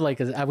they have like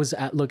I was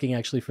looking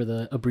actually for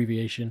the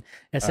abbreviation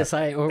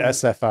SSI or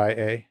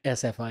SFIA.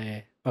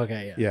 SFIA.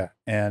 Okay. Yeah,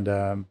 and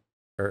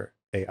or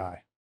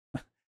AI.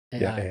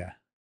 Yeah,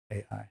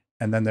 AI.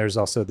 And then there's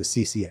also the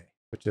CCA,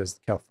 which is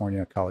the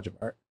California College of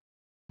Art,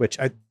 which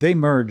they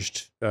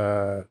merged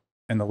in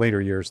the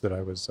later years that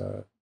I was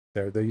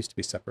there. There used to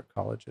be separate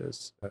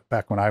colleges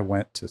back when I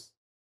went to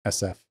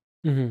SFAI.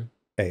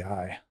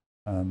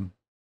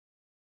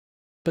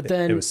 But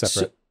then it was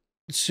separate.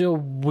 So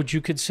would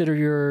you consider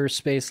your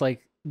space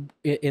like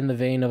in the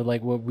vein of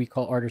like what we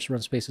call artist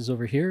run spaces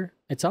over here?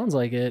 It sounds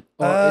like it.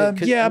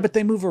 Yeah, but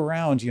they move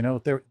around. You know,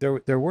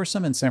 there were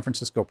some in San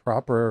Francisco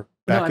proper.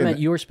 No, I meant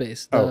your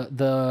space,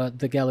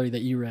 the gallery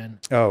that you ran.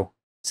 Oh,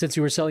 since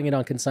you were selling it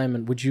on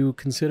consignment, would you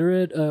consider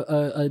it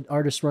an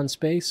artist run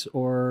space,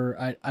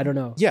 or I don't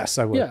know? Yes,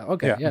 I would. Yeah.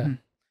 Okay. Yeah.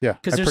 Yeah.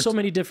 Because there's so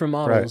many different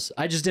models.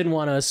 Right. I just didn't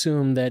want to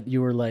assume that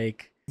you were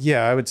like.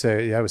 Yeah, I would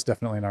say it was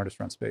definitely an artist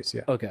run space.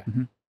 Yeah. Okay.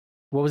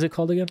 What was it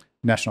called again?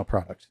 National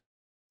Product.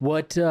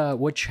 What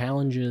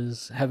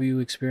challenges have you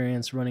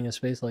experienced running a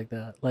space like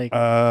that? Like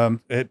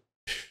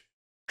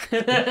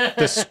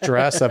the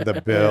stress of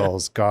the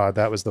bills. God,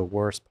 that was the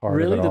worst part.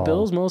 Really, of it the all.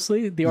 Bills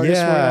mostly. The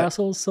artists were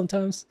assholes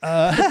sometimes.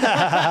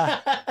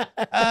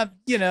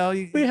 You know,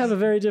 we have a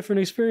very different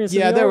experience.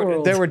 Yeah, in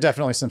the there were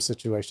definitely some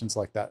situations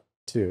like that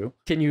too.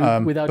 Can you,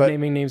 without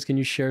naming names, can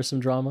you share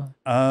some drama?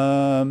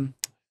 Let's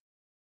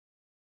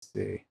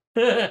see.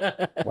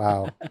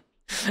 Wow.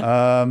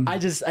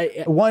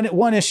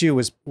 One issue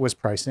was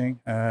pricing.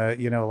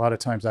 You know, a lot of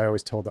times I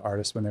always told the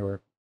artists when they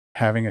were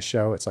having a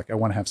show, it's like, I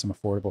want to have some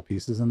affordable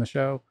pieces in the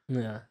show.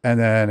 Yeah. And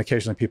then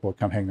occasionally people would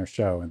come hang their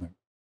show and there's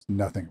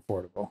nothing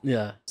affordable.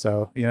 Yeah.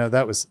 So, you know,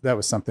 that was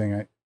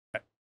something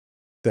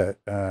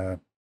that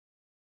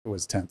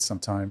was tense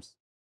sometimes.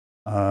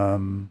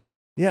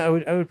 Yeah, I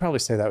would probably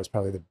say that was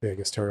probably the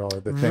biggest hurdle,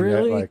 or the thing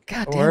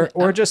that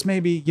or just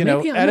maybe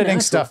editing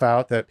stuff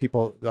out that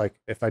people like.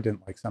 If I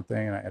didn't like something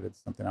and I edited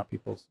something out,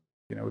 people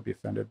would be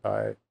offended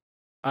by.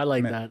 I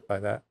like that. By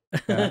that.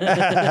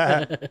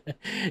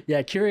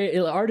 Yeah,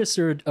 artists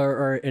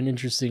are an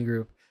interesting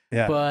group.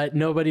 Yeah. But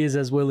nobody is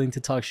as willing to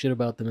talk shit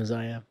about them as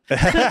I am.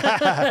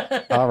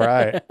 All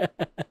right.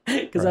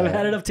 Because I've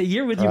had it up to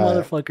here with you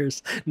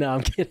motherfuckers. No,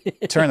 I'm kidding.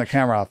 Turn the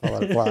camera off. I'll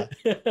let it fly.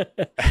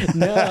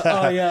 No.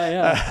 Oh,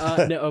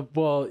 yeah.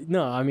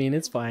 No, I mean,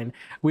 it's fine.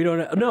 We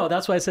don't. No,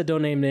 that's why I said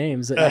don't name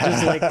names. I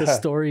just like the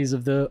stories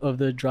of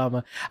the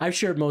drama. I've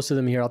shared most of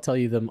them here. I'll tell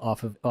you them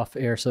off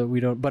air, so we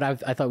don't. But I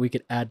thought we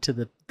could add to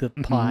the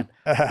pot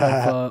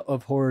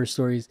of horror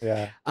stories.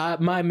 Yeah.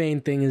 My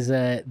main thing is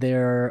that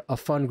they're a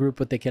fun group,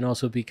 but they can can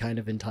also be kind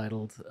of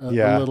entitled a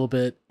Yeah. little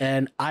bit.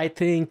 And I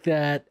think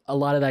that a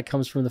lot of that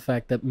comes from the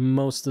fact that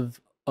most of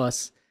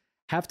us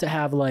have to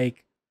have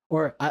like,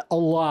 or a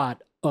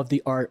lot of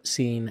the art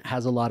scene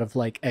has a lot of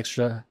like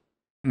extra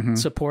Mhm.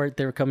 support.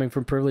 They're coming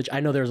from privilege.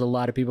 I know there's a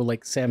lot of people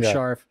like Sam Yeah.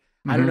 Sharf.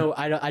 I don't Mhm. know.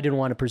 I didn't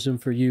want to presume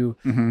for you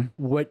Mhm.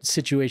 what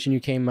situation you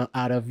came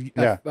out of.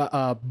 Yeah.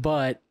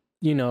 But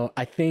you know,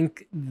 I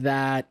think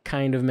that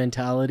kind of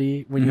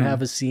mentality when you Mhm.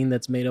 have a scene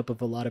that's made up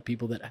of a lot of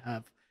people that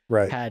have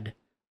Right. had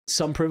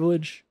some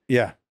privilege,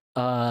 Yeah.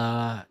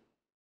 yeah,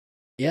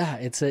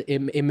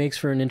 it makes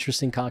for an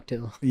interesting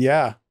cocktail.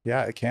 Yeah.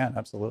 Yeah. It can,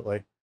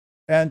 absolutely.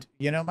 And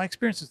my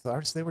experiences with the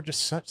artists, they were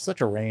just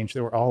such a range. They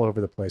were all over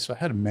the place. So I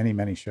had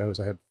many shows.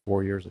 I had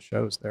 4 years of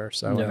shows there.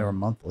 So and they Yeah. were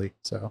monthly.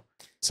 So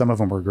some of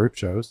them were group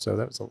shows. So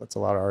that's a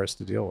lot of artists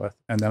to deal with.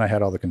 And then I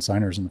had all the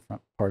consigners in the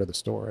front part of the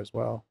store as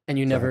well. And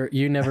you So-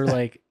 never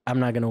like, I'm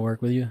not gonna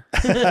work with you.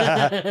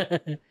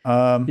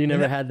 You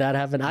never had that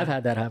happen. I've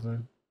had that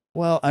happen.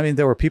 Well, I mean,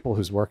 there were people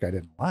whose work I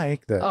didn't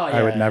like that Oh,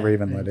 I would yeah, never yeah,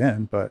 even yeah. let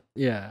in, but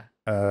Yeah,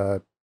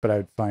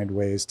 I'd find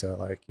ways to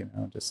like,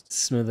 just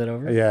smooth it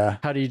over. yeah.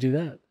 How do you do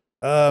that?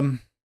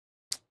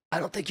 I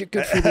don't think you're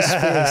good for this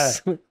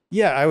space.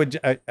 Yeah,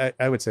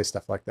 I would say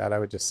stuff like that. I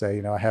would just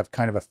say, I have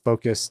kind of a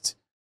focused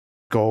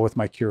goal with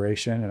my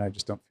curation, and I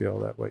just don't feel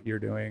that what you're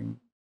doing.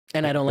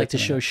 And I don't like to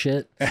fits in show it.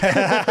 shit.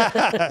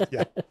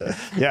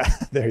 Yeah,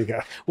 there you go.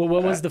 Well,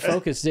 what was the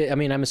focus? I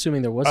mean, I'm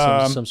assuming there was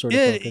some sort of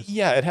focus.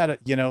 Yeah, it had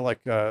a, like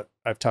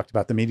I've talked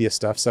about the media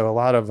stuff, so a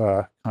lot of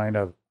kind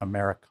of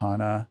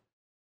Americana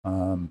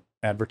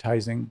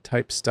advertising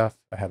type stuff.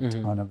 I had a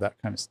ton of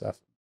that kind of stuff.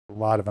 A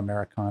lot of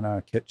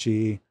Americana,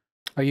 kitschy.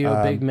 Are you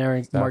a big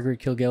stuff. Margaret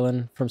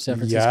Kilgallen from San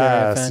Francisco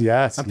area fan?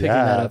 Yes, I'm picking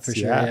that up for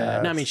sure. yes.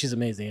 Yeah. No, I mean, she's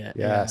amazing. Yeah.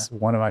 Yes,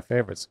 one of my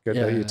favorites. Good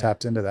that you Yeah.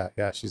 tapped into that.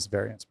 Yeah, she's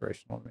very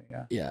inspirational to me.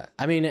 Yeah. Yeah.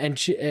 I mean, and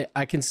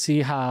I can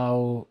see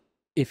how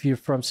if you're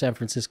from San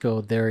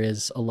Francisco, there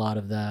is a lot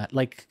of that.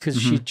 Like, because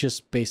she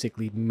just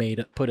basically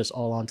put us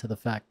all onto the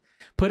fact,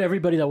 put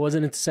everybody that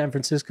wasn't in San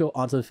Francisco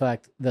onto the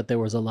fact that there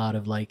was a lot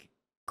of like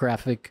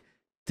graphic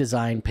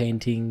design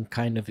painting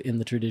kind of in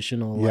the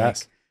traditional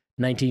Yes. like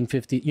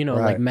 1950, like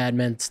Right. Mad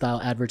Men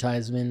style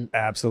advertisement.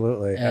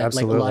 Absolutely. And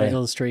Absolutely. like a lot of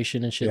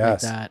illustration and shit like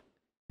Yes. that.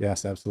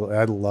 Yes, absolutely.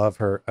 I love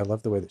her. I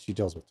love the way that she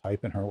deals with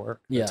type in her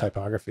work. Yeah. The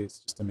typography is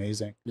just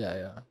amazing.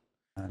 Yeah.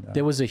 And,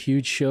 There was a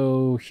huge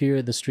show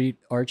here, the street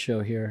art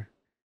show here,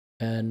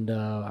 and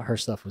her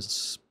stuff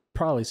was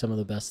probably some of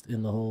the best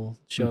in the whole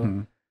show.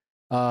 mhm.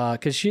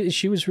 Because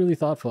she was really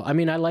thoughtful. I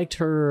mean, I liked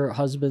her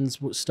husband's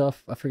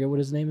stuff. I forget what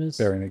his name is.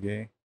 Barry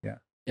McGee. Yeah.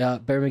 Yeah,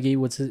 Barry McGee.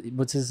 What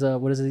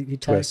is it? He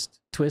tagged?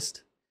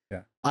 Twist.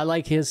 Yeah. I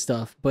like his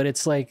stuff, but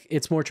it's like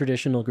it's more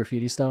traditional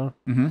graffiti style.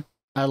 Mm-hmm.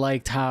 I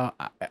liked how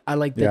I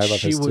like that I love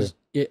she his was.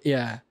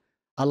 Yeah,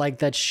 I like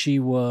that she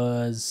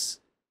was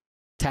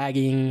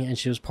tagging and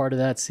she was part of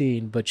that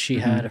scene, but she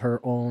had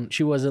her own.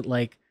 She wasn't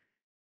like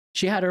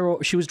she had her.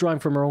 She was drawing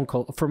from her own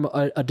from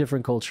a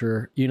different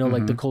culture.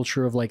 Like the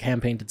culture of like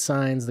hand painted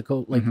signs. It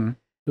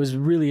was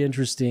really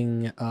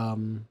interesting.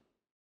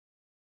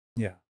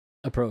 Yeah.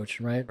 Approach,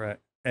 right? Right.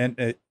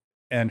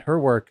 And her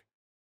work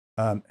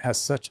has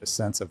such a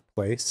sense of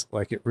place.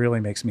 Like it really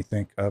makes me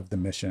think of the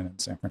Mission in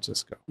San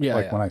Francisco. Yeah.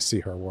 Like when I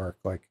see her work,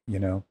 like,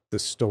 the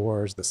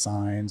stores, the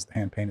signs, the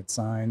hand painted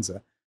signs,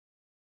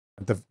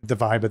 the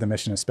vibe of the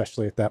Mission,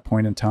 especially at that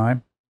point in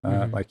time,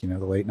 like, the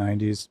late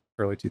 90s,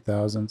 early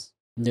 2000s.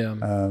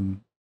 Yeah.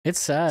 It's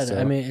sad. so-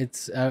 I mean,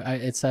 it's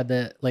sad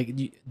that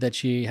that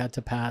she had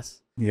to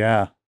pass.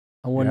 Yeah.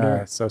 I wonder.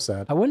 Yeah, it's so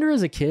sad. I wonder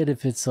as a kid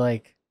if it's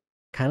like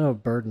kind of a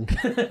burden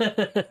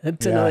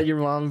to know that your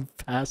mom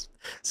passed,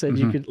 said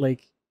you could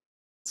like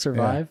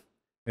survive.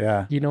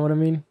 Yeah. You know what I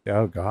mean?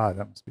 Oh God,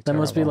 that must be That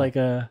must be terrible. like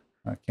a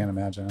I can't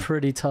imagine.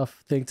 pretty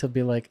tough thing to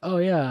be like, oh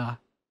yeah,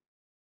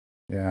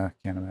 Yeah, I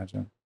can't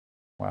imagine.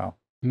 Wow.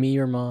 me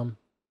or mom.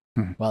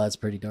 Hmm. Wow, that's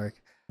pretty dark.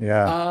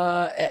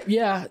 Yeah.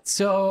 Yeah.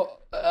 So,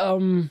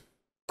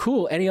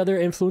 cool. Any other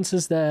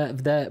influences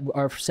that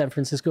are San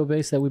Francisco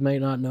based that we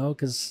might not know?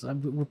 Because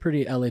we're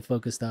pretty LA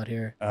focused out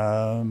here.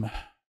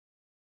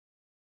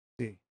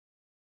 See.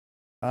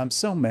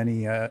 So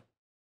many. I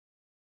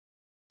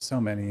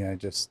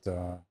just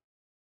a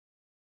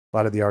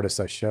lot of the artists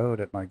I showed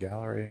at my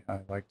gallery, I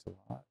liked a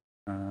lot.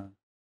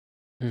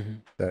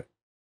 That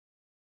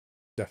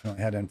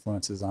definitely had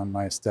influences on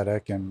my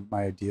aesthetic and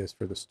my ideas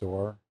for the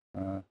store.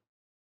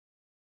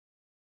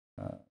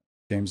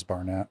 James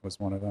Barnett was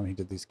one of them. He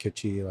did these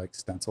kitschy like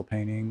stencil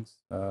paintings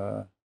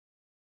that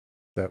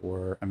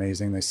were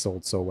amazing. They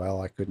sold so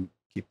well, I couldn't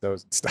keep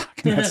those in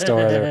stock in that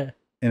store. They're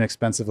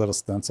inexpensive little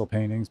stencil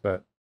paintings,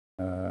 but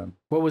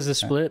What was the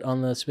split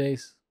on the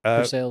space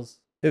for sales?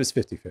 it was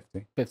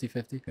 50-50.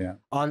 50-50? Yeah.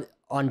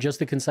 On just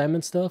the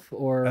consignment stuff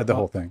or The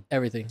whole thing,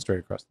 everything? straight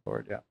across the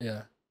board. Yeah.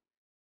 Yeah.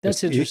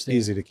 That's It's interesting.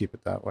 Easy to keep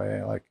it that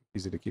way. Like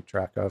easy to keep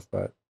track of,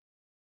 but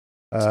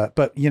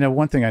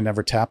one thing I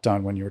never tapped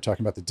on when you were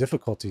talking about the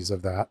difficulties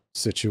of that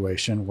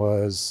situation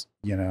was,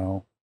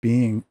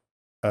 being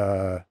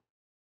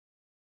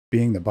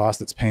being the boss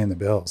that's paying the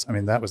bills. I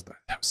mean, that was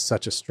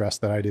such a stress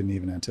that I didn't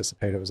even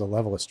anticipate. It was a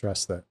level of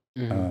stress that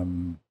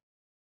Mhm.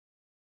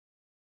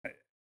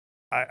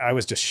 I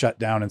was just shut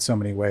down in so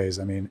many ways.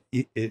 I mean,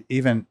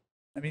 even,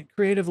 I mean,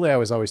 creatively, I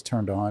was always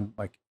turned on,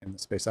 like in the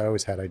space. I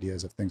always had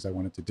ideas of things I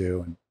wanted to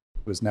do and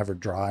was never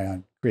dry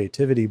on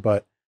creativity.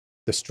 But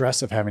the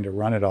stress of having to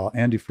run it all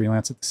and do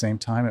freelance at the same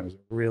time, it was a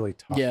really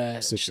tough Yeah,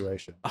 just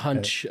situation.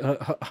 hunt.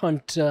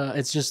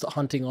 It's just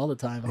hunting all the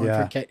time.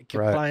 Hunt for Yeah,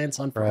 right, clients,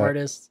 hunt for right,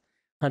 artists,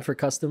 hunt for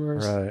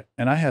customers. right.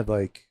 And I had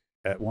like,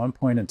 at one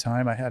point in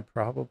time, I had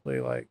probably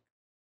like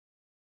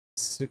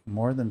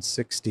more than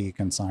 60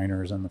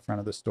 consigners in the front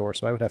of the store.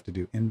 So I would have to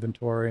do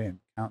inventory and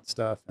count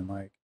stuff and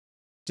like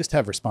just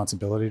have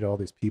responsibility to all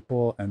these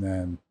people. And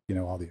then,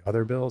 all the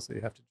other bills that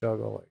you have to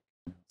juggle, like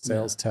Yeah.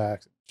 sales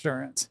tax,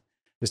 insurance.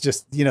 It's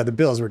just, the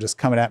bills were just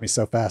coming at me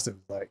so fast. It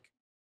was like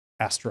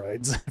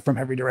asteroids from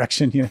every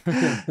direction.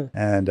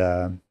 And,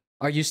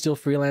 Are you still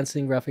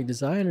freelancing graphic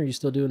design? Are you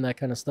still doing that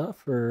kind of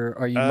stuff, or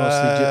are you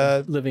mostly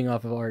uh, living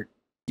off of art?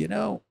 you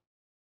know,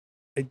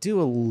 I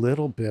do a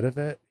little bit of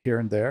it here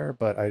and there,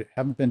 but I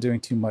haven't been doing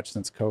too much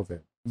since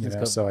COVID. Let's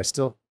go. So I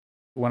still,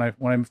 when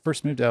I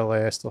first moved to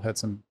LA, I still had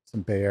some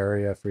Bay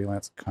Area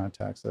freelance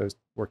contacts that I was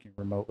working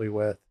remotely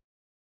with,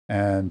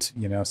 and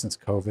since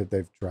COVID,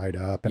 they've dried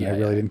up, and I Yeah,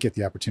 really yeah. didn't get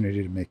the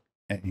opportunity to make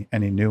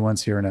any new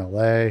ones here in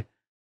LA.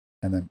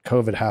 And then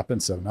COVID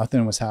happened, so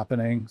nothing was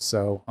happening.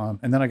 So,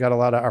 and then I got a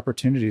lot of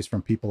opportunities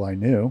from people I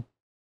knew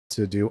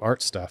to do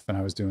art stuff, and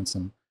I was doing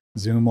some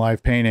Zoom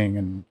live painting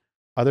and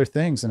other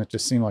things, and it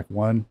just seemed like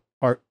one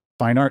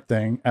fine art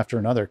thing after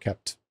another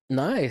kept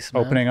Nice,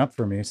 man. opening up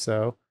for me.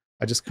 So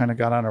I just kind of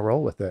got on a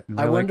roll with it and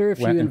I really wonder if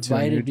you went into a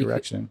new invited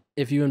direction.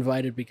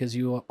 because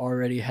you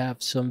already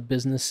have some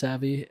business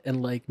savvy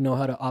and like know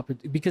how to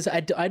operate. Because I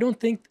don't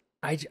think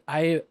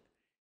I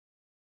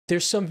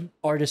there's some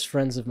artist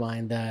friends of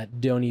mine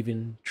that don't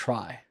even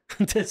try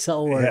to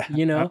sell work,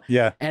 Yeah,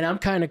 yeah, And I'm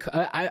kind of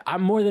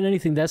I'm more than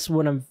anything. That's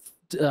what I'm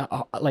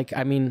like.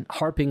 I mean,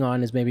 harping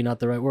on is maybe not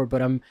the right word,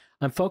 but I'm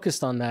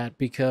focused on that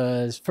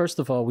because first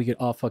of all, we could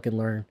all fucking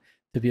learn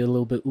to be a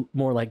little bit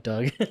more like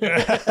Doug.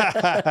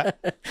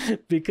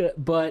 because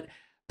but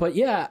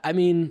yeah, I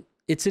mean,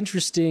 it's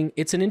interesting.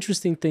 It's an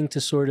interesting thing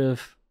to sort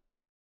of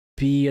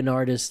be an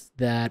artist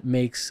that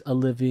makes a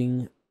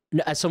living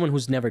as someone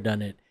who's never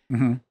done it.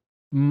 hmm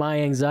My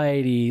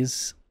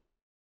anxieties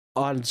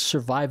on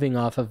surviving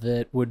off of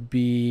it would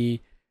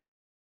be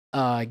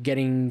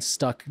getting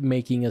stuck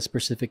making a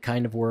specific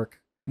kind of work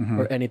hmm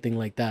or anything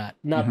like that.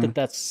 Not hmm that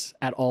that's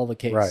at all the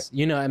right. case.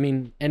 I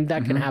mean, and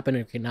that can hmm happen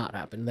and cannot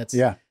happen.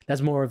 Yeah.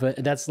 That's more of a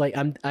that's like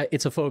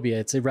it's a phobia.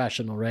 It's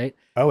irrational, right?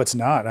 Oh, it's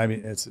not. I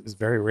mean, it's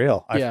very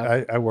real.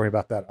 Yeah. I worry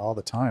about that all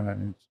the time. I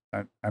mean,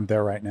 I'm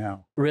there right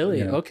now.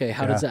 Really? Okay.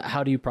 How does Yeah. that?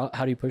 How do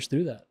you push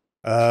through that?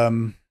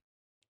 Um,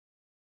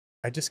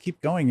 I just keep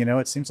going.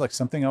 It seems like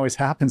something always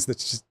happens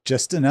that's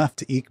just enough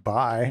to eke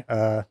by.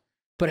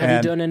 But have you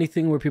And done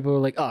anything where people were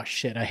like, "Oh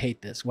shit, I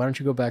hate this. Why don't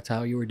you go back to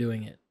how you were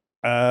doing it?"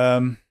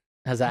 um,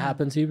 Has that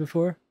happened to you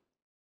before?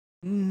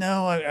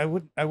 no,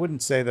 I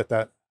wouldn't say that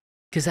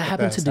Because that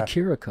happened that to has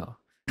happened. DeCurico.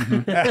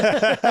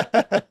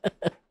 Mhm.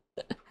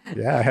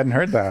 Yeah, I hadn't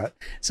heard that.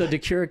 So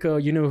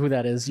DeCurico, you know who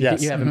that is.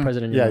 Yes. You have him Mhm.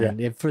 present in your Yeah, yeah,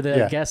 mind. For the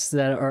yeah. guests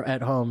that are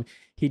at home,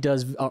 he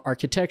does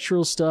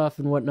architectural stuff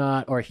and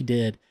whatnot, or he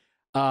did.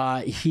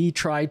 He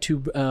tried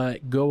to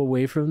go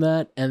away from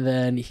that, and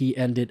then he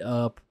ended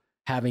up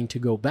having to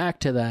go back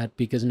to that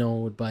because no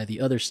one would buy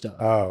the other stuff.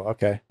 Oh,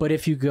 okay. But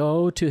if you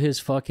go to his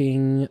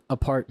fucking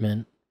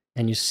apartment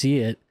and you see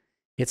it,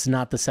 it's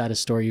not the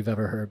saddest story you've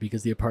ever heard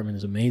because the apartment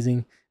is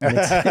amazing. And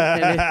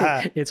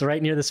it's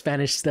right near the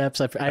Spanish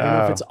Steps. I don't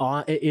know if it's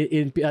on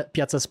in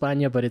Piazza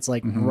España, but it's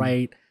like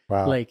right,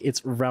 Wow. like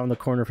it's around the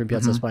corner from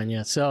Piazza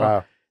España.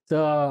 So,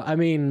 Wow. I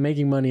mean,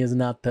 making money is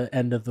not the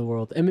end of the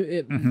world. I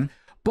mean,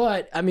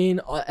 but I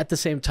mean, at the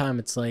same time,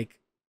 it's like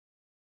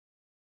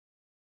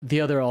the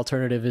other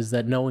alternative is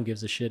that no one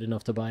gives a shit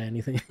enough to buy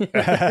anything.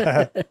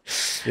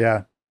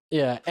 Yeah.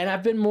 Yeah, and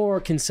I've been more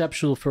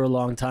conceptual for a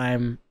long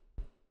time,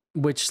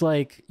 which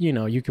like,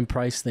 you can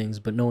price things,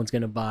 but no one's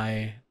going to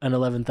buy an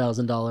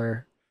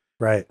 $11,000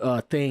 Right.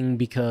 thing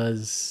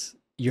because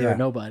you're a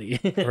nobody.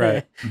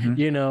 Right.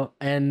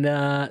 And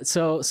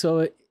so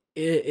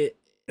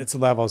It's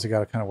levels you got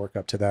to kind of work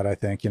up to that, I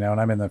think, and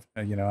I'm in a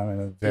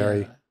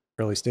very yeah,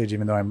 early stage,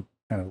 even though I'm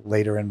kind of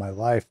later in my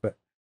life, but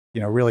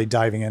really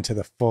diving into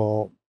the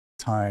full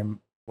time,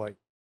 like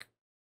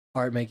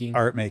art making.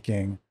 art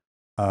making.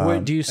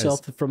 Where do you sell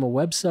from a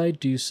website?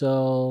 Do you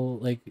sell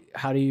like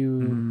how do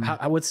you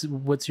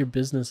what's your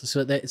business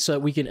so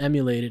that we can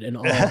emulate it and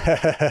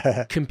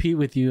all compete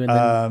with you and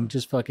then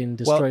just fucking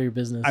destroy your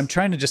business? I'm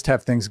trying to just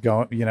have things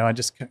going. I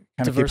just kind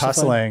of keep Diversify?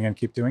 hustling and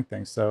keep doing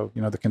things. So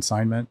the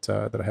consignment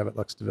that I have at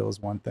Lux DeVille is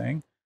one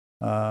thing,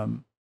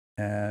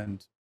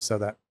 and so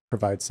that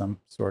provides some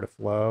sort of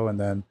flow. And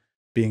then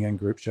being in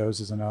group shows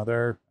is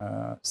another.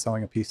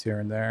 Selling a piece here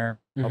and there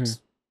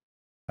helps.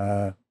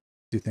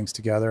 Do things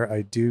together.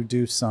 I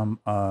do some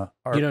art.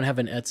 You don't have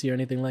an Etsy or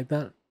anything like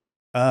that?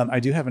 I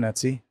do have an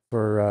Etsy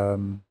for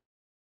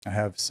I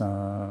have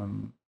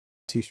some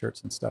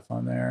t-shirts and stuff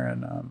on there,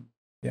 and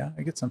yeah,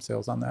 I get some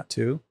sales on that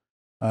too.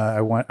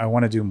 I want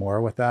to do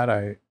more with that.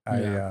 I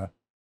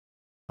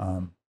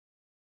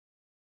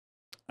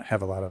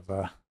have a lot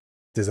of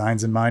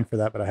designs in mind for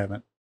that, but I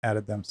haven't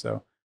added them.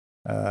 So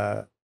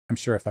I'm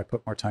sure if I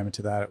put more time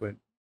into that, it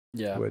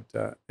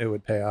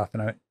would pay off.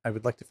 And I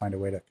would like to find a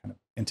way to kind of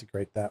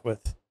integrate that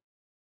with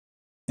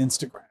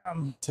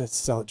Instagram to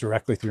sell it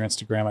directly through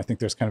Instagram. I think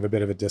there's kind of a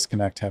bit of a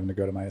disconnect having to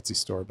go to my Etsy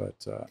store,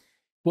 but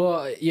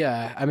well,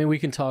 yeah, I mean, we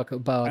can talk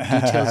about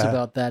details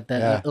about that.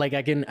 Yeah. Like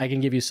I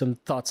can give you some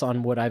thoughts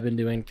on what I've been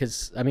doing,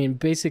 because I mean,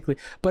 basically,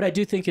 but I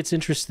do think it's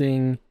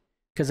interesting,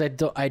 because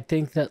I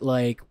think that,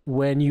 like,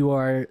 when you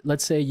are,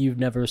 let's say you've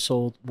never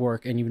sold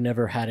work and you've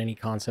never had any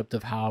concept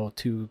of how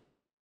to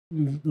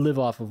live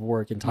off of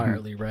work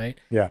entirely, right?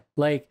 Yeah.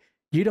 Like,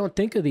 you don't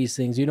think of these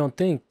things. You don't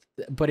think,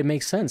 but it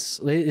makes sense.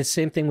 It's the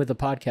same thing with the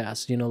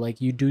podcast. You know, like,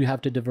 you do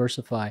have to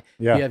diversify.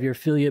 Yeah. You have your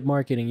affiliate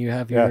marketing. You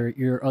have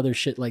your other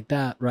shit like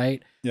that,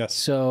 right? Yes.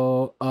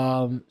 So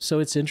so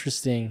it's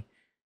interesting.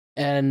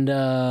 And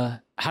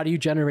how do you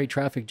generate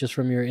traffic? Just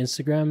from your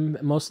Instagram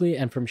mostly,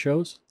 and from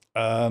shows?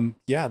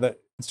 Yeah, that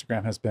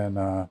Instagram has been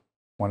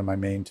one of my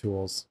main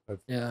tools.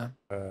 And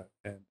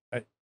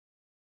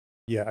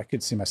I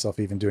could see myself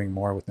even doing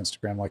more with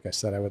Instagram. Like I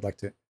said, I would like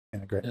to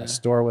integrate my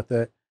store with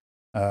it.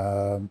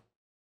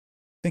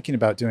 Thinking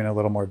about doing a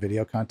little more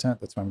video content.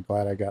 That's why I'm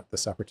glad I got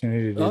this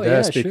opportunity to do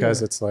this,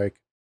 because it's like,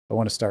 I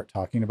want to start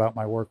talking about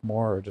my work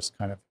more, or just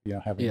kind of,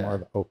 having more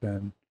of an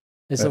open.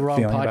 It's the wrong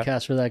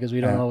podcast for that, because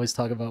we don't always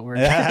talk about work.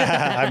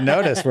 I've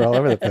noticed we're all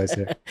over the place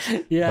here.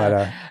 Yeah.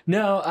 But,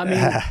 no, I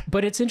mean,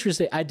 but it's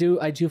interesting. I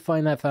do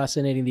find that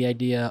fascinating, the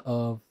idea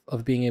of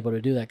being able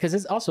to do that. Because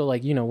it's also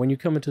like, when you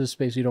come into the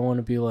space, you don't want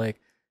to be like,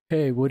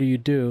 hey, what do you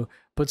do?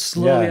 But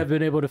slowly I've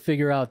been able to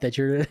figure out that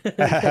you're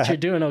that you're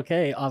doing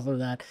okay off of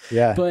that.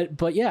 Yeah.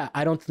 But yeah,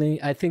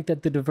 I think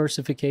that the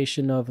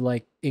diversification of,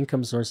 like,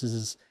 income sources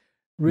is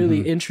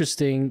really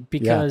interesting,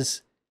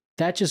 because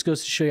that just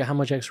goes to show you how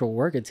much extra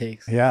work it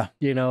takes. Yeah.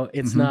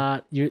 It's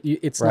not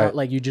it's not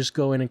like you just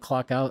go in and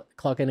clock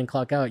in and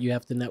clock out. You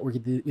have to network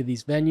with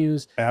these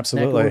venues,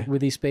 absolutely, network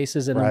with these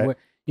spaces, and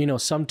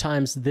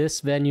sometimes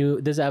this avenue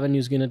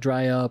is going to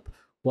dry up,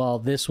 while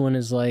this one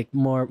is like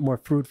more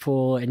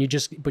fruitful, and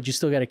but you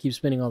still got to keep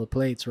spinning all the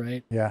plates,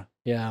 right? Yeah.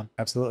 Yeah.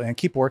 Absolutely. And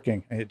keep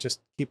working.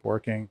 Just keep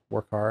working,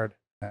 work hard,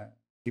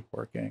 keep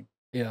working.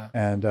 Yeah.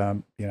 And,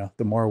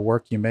 the more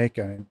work you make,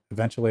 I mean,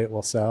 eventually it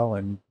will sell.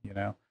 And,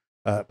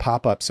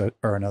 pop-ups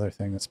are another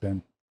thing that's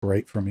been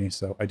great for me.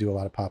 So I do a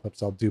lot of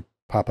pop-ups. I'll do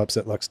pop-ups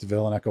at Lux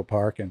DeVille and Echo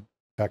Park. And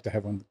in fact, I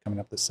have one coming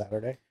up this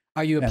Saturday.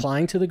 Are you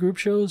applying to the group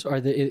shows?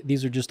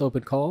 These are just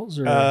open calls?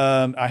 Or?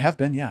 I have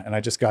been, yeah. And I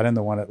just got in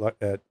the one at La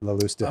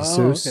Luz de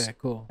Jesus. Oh, okay,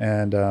 cool.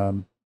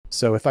 And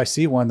so if I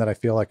see one that I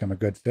feel like I'm a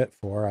good fit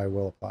for, I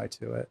will apply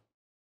to it.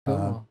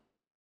 Cool.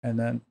 And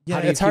then,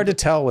 it's hard to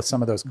tell with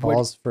some of those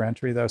calls for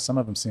entry, though. Some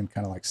of them seem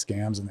kind of like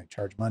scams, and they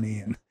charge money,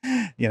 and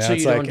so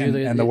it's like,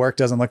 and the work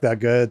doesn't look that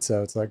good.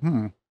 So it's like,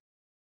 you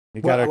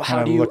got to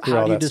kind of look through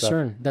all that stuff. How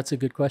do you discern? That's a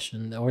good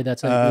question, or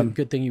that's a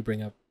good thing you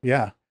bring up.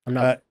 Yeah. I'm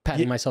not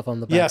patting myself on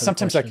the back. Yeah,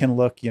 sometimes I can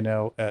look,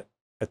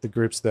 at the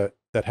groups that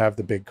have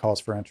the big calls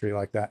for entry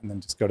like that, and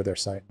then just go to their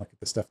site and look at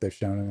the stuff they've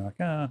shown, and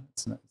like,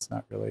 it's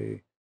not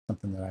really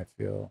something that I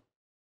feel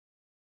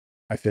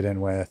I fit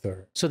in with.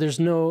 Or so there's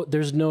no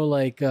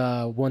like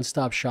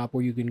one-stop shop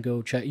where you can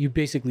go check. You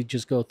basically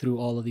just go through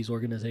all of these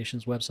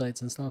organizations'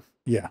 websites and stuff.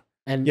 Yeah,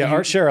 and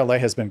ArtShare LA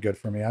has been good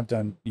for me. I've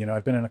done,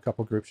 I've been in a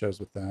couple group shows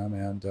with them,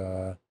 and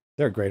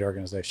they're a great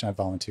organization. I've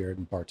volunteered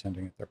and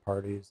bartending at their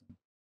parties,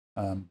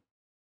 and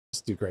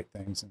just do great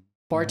things. And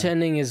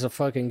bartending is a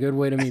fucking good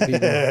way to meet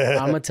people.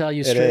 I'm gonna tell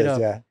you straight up.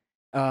 Yeah.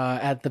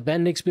 At the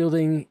Bendix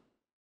building,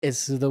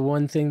 it's the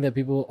one thing that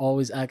people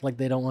always act like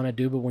they don't want to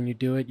do, but when you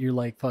do it, you're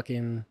like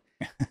fucking.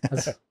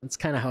 That's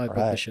kind of how I booked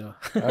the show.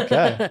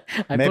 Okay,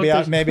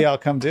 maybe I'll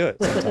come do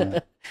it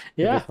sometime.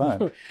 Yeah,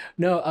 fun.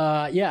 No,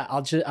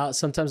 I'll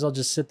sometimes I'll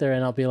just sit there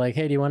and I'll be like,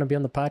 hey, do you want to be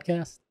on the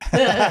podcast?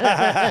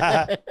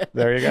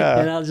 There you go.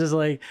 And I'll just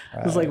like,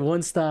 it's like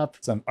one stop.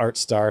 Some art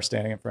star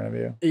standing in front of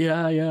you.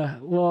 Yeah.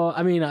 Well,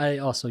 I mean, I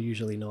also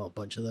usually know a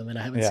bunch of them, and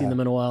I haven't seen them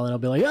in a while, and I'll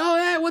be like, oh,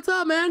 hey, what's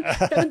up, man?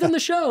 Haven't done the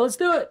show. Let's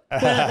do it.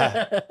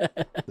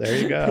 There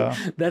you go.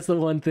 That's the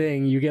one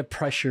thing you get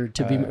pressured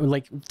to be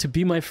like, to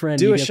be my friend.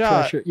 Do you a get shot.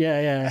 Pressured.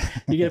 Yeah.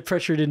 You get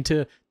pressured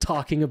into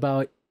talking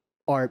about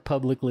art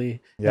publicly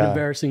and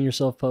embarrassing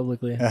yourself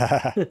publicly.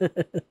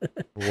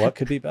 What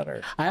could be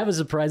better? I have a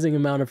surprising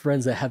amount of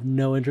friends that have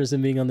no interest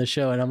in being on the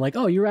show, and I'm like,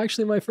 oh, you're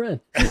actually my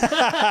friend.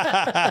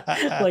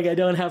 Like, I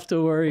don't have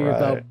to worry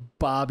about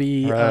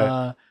Bobby.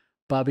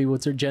 Bobby,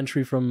 what's her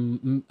Gentry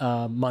from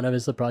Monta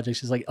Vista Project?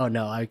 She's like, oh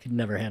no, I could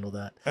never handle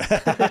that.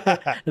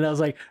 And I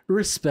was like,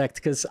 respect,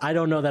 because I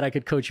don't know that I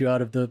could coach you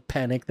out of the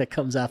panic that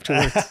comes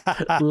afterwards.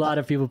 A lot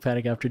of people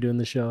panic after doing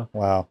the show.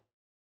 Wow.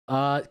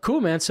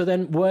 Cool, man. So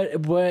then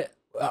what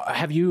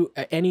have you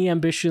any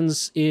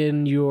ambitions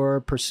in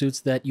your pursuits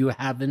that you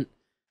haven't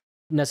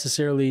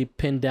necessarily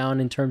pinned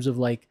down in terms of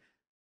like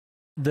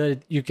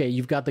okay,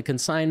 you've got the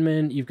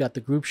consignment, you've got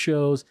the group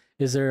shows.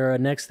 Is there a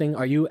next thing?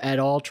 Are you at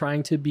all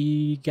trying to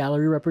be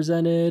gallery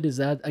represented? Is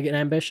that an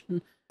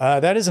ambition?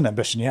 That is an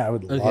ambition. Yeah, I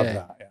would love Okay.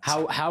 that.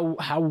 Yes.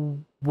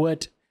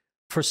 What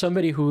for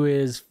somebody who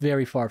is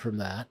very far from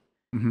that?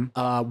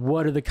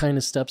 What are the kind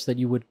of steps that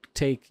you would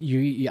take?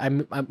 These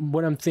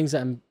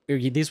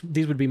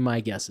would be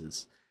my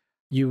guesses.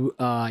 You're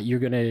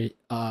gonna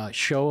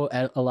show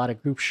at a lot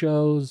of group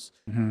shows.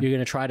 You're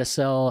gonna try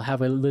to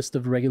have a list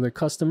of regular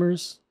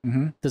customers.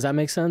 Does that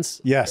make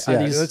sense? Yes.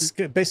 Yeah. It's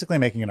basically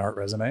making an art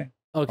resume.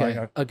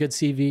 Okay, a good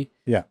CV.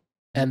 Yeah.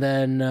 And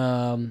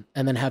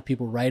then have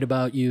people write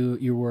about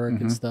your work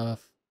and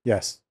stuff.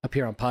 Yes.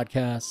 Appear on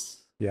podcasts.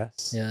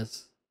 Yes.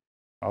 Yes.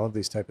 All of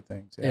these type of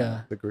things.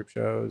 Yeah. The group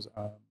shows.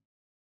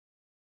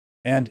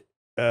 And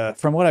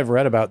from what I've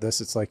read about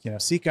this, it's like,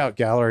 seek out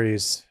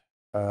galleries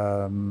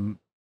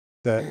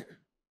that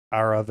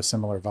are of a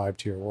similar vibe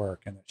to your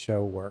work and that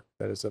show work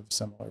that is of a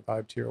similar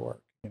vibe to your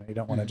work. You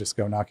don't want to just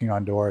go knocking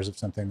on doors of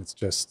something that's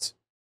just,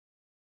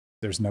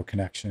 there's no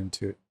connection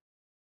to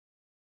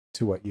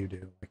what you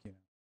do.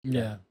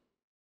 Yeah.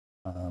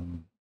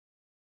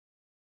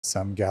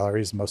 Some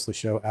galleries mostly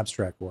show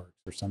abstract works,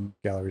 or some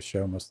galleries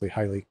show mostly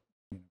highly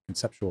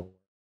conceptual work.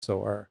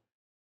 So,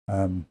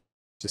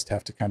 just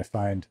have to kind of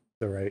find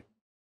the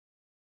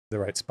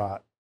right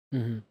spot.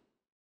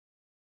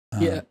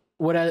 Yeah.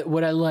 What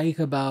I like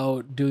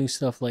about doing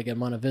stuff like at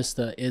Monte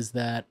Vista is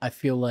that I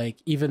feel like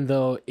even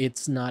though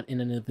it's not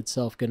in and of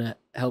itself gonna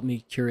help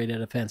me curate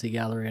at a fancy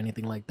gallery or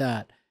anything like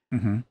that,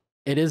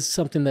 it is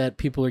something that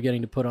people are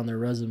getting to put on their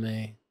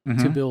resume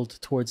to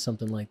build towards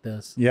something like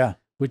this. Yeah.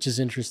 Which is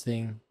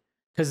interesting.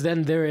 Because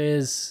then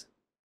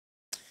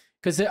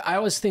I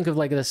always think of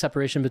like the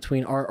separation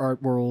between our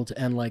art world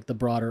and like the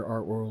broader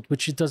art world,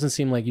 which it doesn't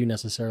seem like you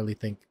necessarily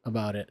think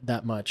about it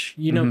that much,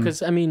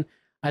 because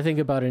I think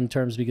about it in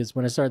terms because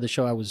when I started the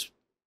show, I was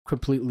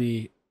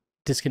completely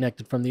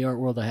disconnected from the art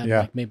world. I had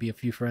like maybe a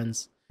few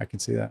friends. I can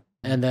see that.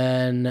 And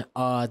then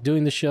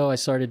doing the show, I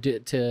started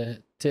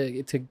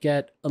to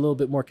get a little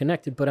bit more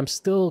connected, but I'm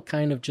still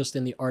kind of just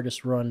in the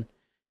artist run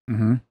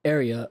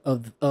area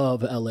of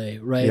LA,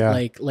 right?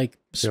 Yeah. Like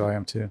So I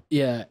am too.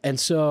 Yeah. And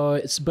so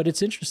it's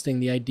interesting,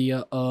 the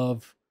idea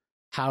of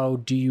how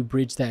do you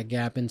bridge that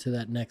gap into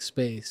that next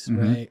space,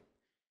 right?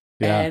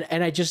 Yeah.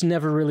 And I just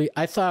never really,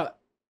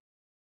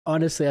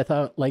 honestly, I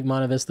thought like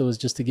Monte Vista was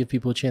just to give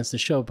people a chance to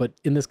show, but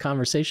in this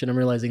conversation, I'm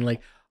realizing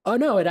like, oh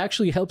no, it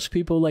actually helps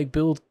people like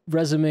build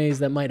resumes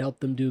that might help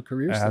them do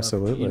career stuff.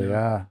 Absolutely,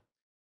 yeah.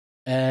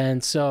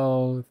 And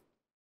so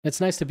it's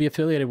nice to be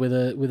affiliated with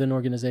an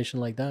organization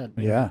like that.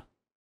 Yeah,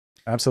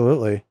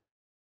 absolutely.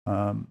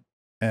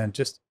 And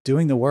just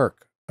doing the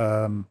work.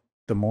 The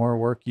more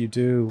work you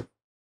do,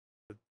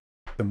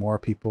 the more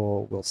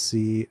people will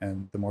see,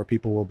 and the more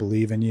people will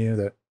believe in you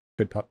that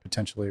could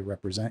potentially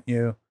represent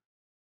you.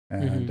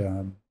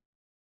 And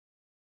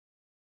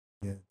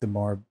the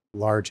more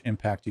large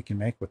impact you can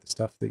make with the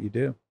stuff that you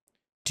do.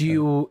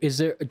 Do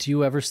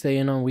you ever stay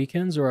in on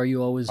weekends, or are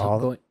you always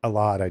going? A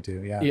lot, I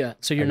do. Yeah. Yeah.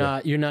 So you're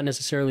not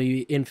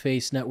necessarily in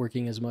face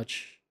networking as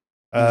much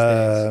these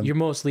days. You're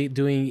mostly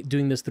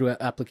doing this through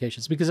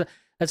applications, because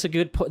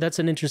that's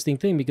an interesting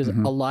thing, because a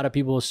lot of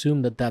people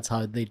assume that that's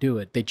how they do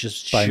it. They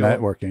just by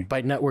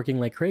networking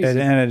like crazy.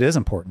 And it is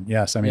important.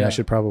 Yes. I mean, I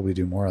should probably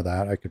do more of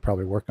that. I could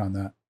probably work on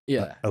that.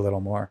 Yeah, a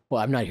little more.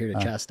 Well, I'm not here to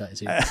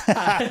chastise you.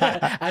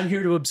 I'm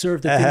here to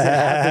observe the things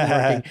that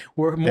have been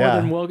working.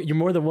 You're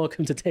more than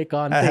welcome to take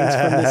on things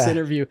from this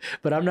interview,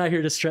 but I'm not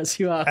here to stress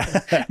you out.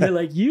 They're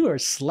like, you are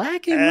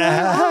slacking.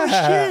 Oh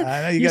shit!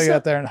 I know you gotta get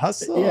out there and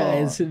hustle.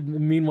 Yeah.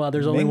 Meanwhile,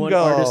 there's only one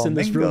artist in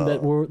this room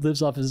that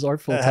lives off his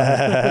art full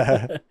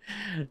time.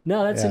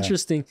 No, that's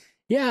interesting.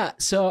 Yeah.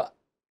 So,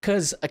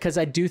 because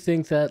I do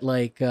think that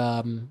like.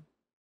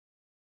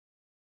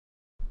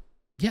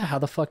 Yeah, how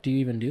the fuck do you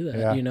even do that?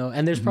 Yeah.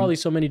 And there's probably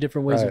so many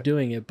different ways of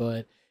doing it,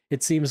 but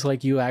it seems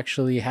like you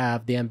actually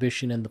have the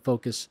ambition and the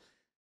focus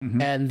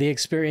and the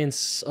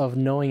experience of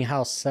knowing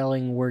how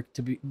selling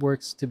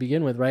works to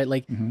begin with, right?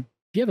 Like, if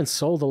you haven't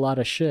sold a lot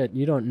of shit,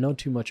 you don't know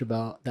too much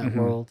about that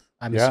world.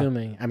 I'm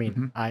assuming. I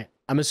mean,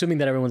 I'm assuming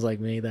that everyone's like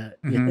me, that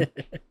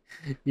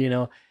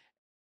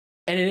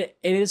And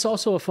it's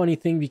also a funny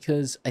thing,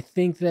 because I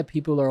think that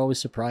people are always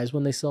surprised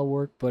when they sell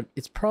work, but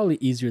it's probably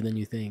easier than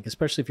you think,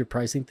 especially if you're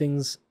pricing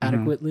things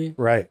adequately.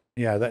 Right.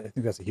 Yeah. I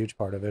think that's a huge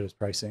part of it, is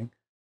pricing.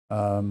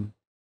 And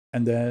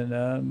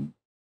then,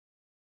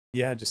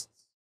 just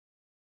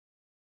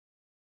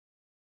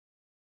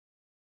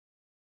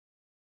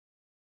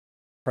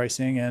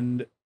pricing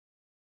and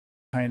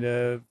kind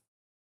of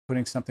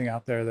putting something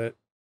out there that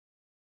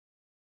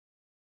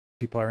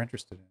people are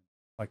interested in,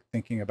 like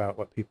thinking about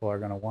what people are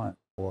going to want,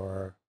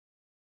 or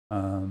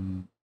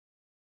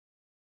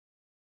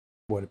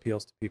what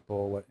appeals to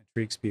people, what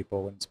intrigues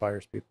people, what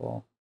inspires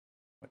people,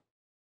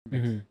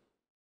 what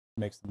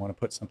makes them want to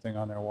put something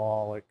on their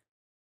wall, like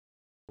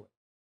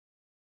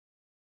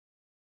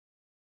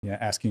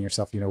asking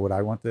yourself, would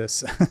I want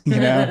this?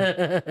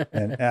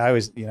 And I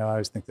always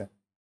think that,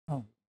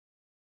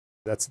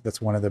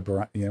 that's one of the,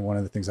 one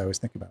of the things I always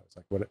think about. It's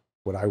like,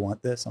 would I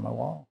want this on my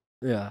wall?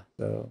 Yeah.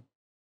 So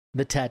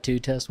the tattoo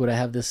test. Would I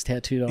have this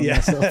tattooed on yeah,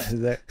 myself?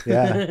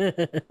 yeah,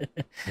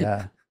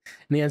 yeah.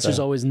 And the answer is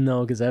always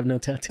no, because I have no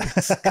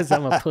tattoos, because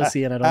I'm a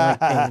pussy and I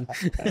don't like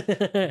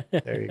pain.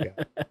 There you go.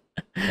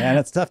 And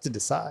it's tough to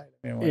decide.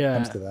 I mean, when it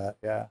comes to that,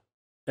 yeah.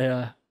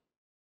 Yeah.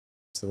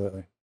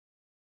 Absolutely.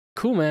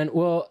 Cool, man.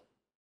 Well,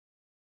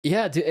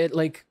 yeah,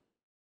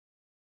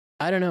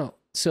 I don't know.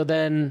 So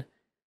then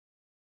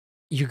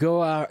you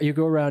go out, you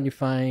go around, you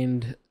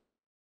find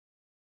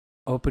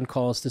open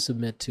calls to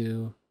submit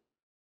to.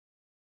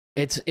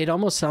 It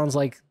almost sounds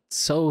like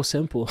so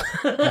simple.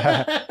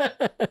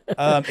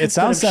 It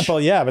sounds simple,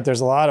 yeah, but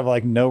there's a lot of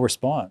like no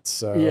response.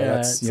 So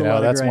that's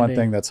that's one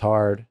thing that's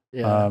hard.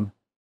 Yeah.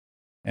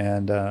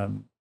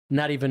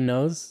 Not even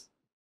no's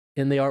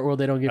in the art world.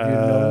 They don't give you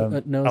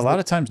no's. A lot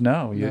of times,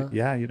 no.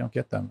 You don't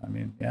get them. I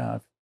mean, yeah,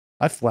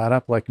 I've flat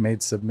up like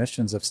made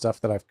submissions of stuff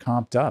that I've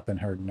comped up and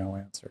heard no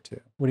answer to.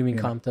 What do you mean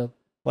comped up?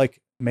 Like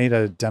made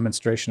a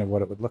demonstration of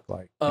what it would look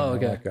like. Oh,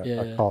 okay.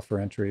 Like a call for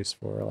entries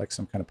for like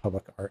some kind of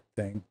public art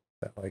thing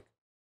that like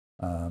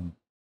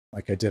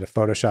I did a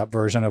Photoshop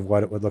version of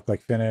what it would look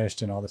like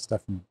finished and all this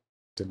stuff, and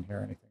didn't hear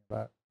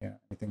anything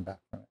anything back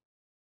from it.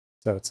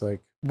 So it's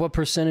like, what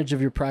percentage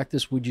of your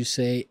practice would you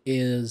say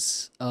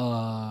is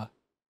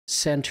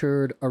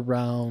centered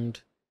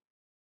around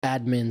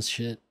admin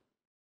shit?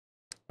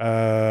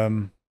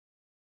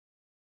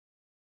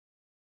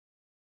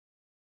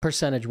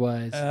 Percentage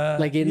wise,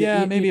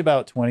 maybe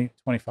about 20,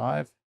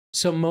 25.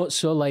 So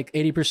like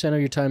 80% of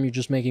your time you're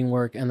just making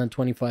work, and then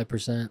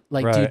 25%.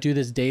 Like, do you do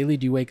this daily?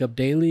 Do you wake up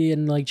daily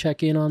and like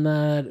check in on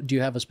that? Do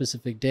you have a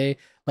specific day?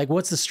 Like,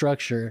 what's the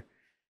structure?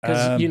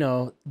 Because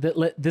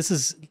this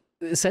is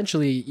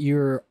essentially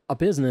you're a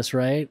business,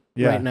 right?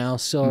 Yeah. Right now.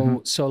 So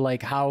so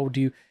like, how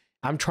do you?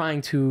 I'm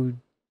trying to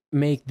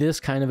make this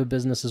kind of a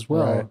business as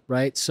well,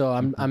 right? So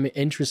I'm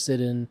interested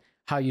in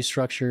how you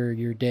structure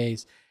your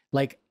days.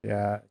 Like,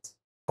 it's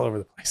all over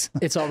the place.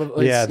 It's all the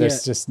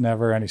there's just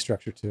never any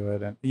structure to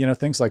it, and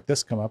things like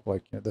this come up,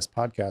 like this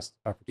podcast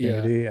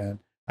opportunity, and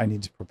I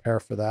need to prepare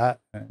for that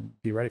and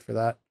be ready for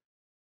that.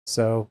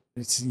 So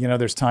it's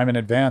there's time in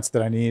advance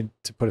that I need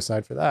to put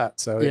aside for that.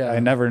 So I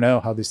never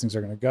know how these things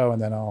are going to go,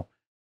 and then I'll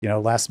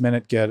last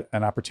minute get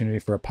an opportunity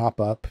for a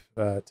pop-up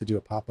to do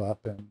a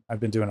pop-up, and I've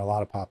been doing a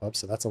lot of pop-ups,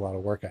 so that's a lot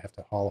of work. I have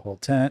to haul a whole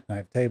tent, and I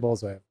have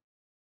tables, I have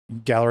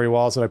gallery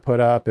walls that I put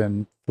up,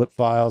 and flip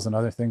files and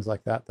other things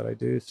like that I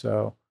do.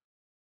 So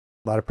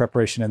a lot of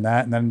preparation in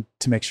that, and then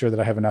to make sure that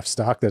I have enough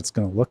stock that it's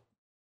going to look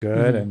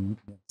good and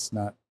it's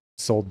not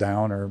sold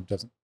down or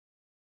doesn't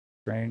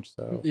strange.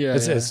 So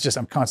it's just,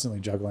 I'm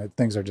constantly juggling.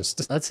 Things are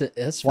just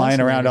that's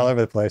flying around all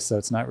over the place. So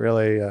it's not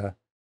really,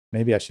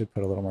 maybe I should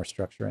put a little more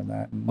structure in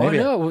that. And maybe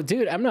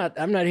dude, I'm not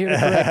here to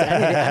correct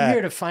anything. I'm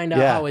here to find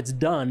out how it's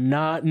done,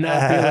 not be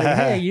like,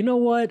 hey, you know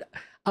what?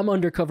 I'm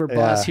undercover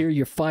boss here.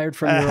 You're fired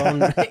from your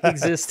own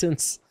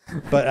existence.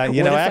 But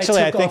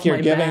actually, I think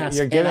you're giving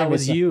I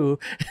was you,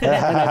 and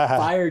I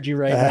fired you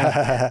right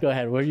now. Go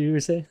ahead. What were you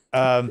saying?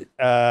 What was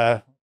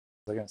I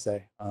gonna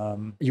say?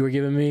 You were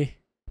giving me.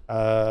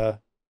 You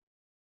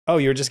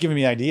were just giving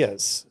me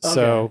ideas. Okay.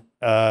 So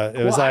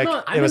it was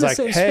like,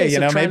 hey,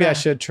 maybe I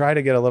should try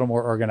to get a little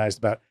more organized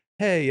about.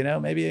 Hey,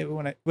 maybe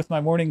with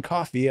my morning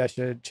coffee, I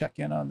should check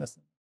in on this.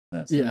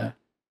 Yeah.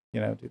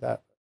 And, do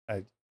that.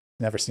 I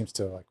never seems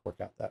to like work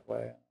out that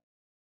way.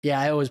 Yeah,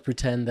 I always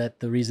pretend that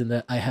the reason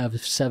that I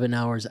have 7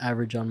 hours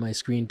average on my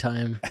screen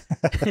time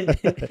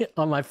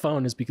on my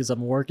phone is because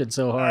I'm working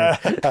so hard.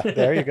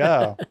 There you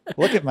go.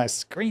 Look at my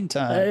screen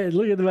time. Hey,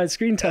 look at my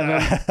screen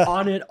time. I'm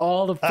on it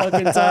all the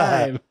fucking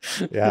time.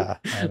 Yeah,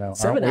 I know.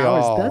 7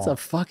 hours,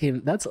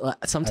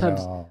 sometimes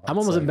I'm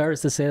almost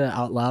embarrassed to say that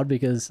out loud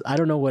because I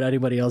don't know what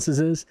anybody else's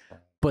is,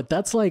 but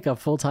that's like a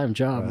full-time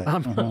job.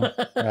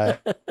 Right.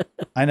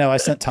 I know I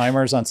set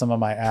timers on some of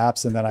my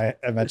apps and then I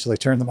eventually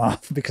turned them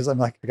off because I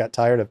got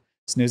tired of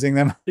snoozing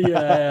them.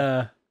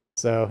 Yeah.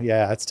 So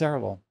yeah, it's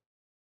terrible.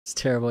 It's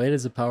terrible. It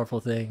is a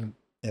powerful thing.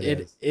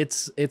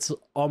 It's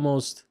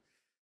almost,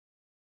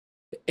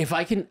 if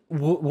I can,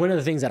 one of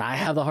the things that I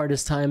have the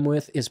hardest time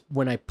with is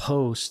when I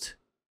post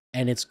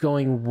and it's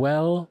going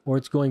well or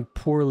it's going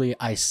poorly,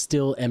 I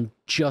still am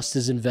just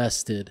as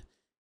invested.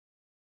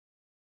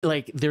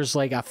 Like there's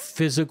like a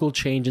physical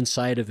change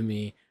inside of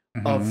me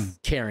of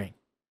caring.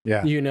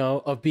 Yeah.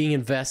 Of being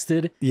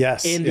invested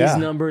in these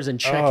numbers and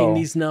checking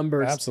these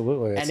numbers.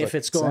 Absolutely. And if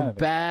it's going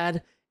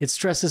bad, it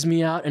stresses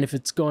me out. And if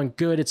it's going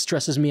good, it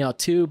stresses me out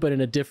too, but in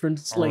a different,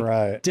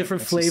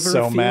 different flavor.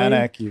 So feeling.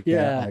 Manic.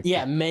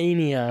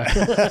 Mania.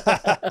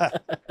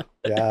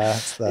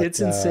 It's that,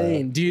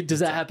 insane. Does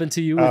that happen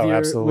to you with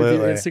your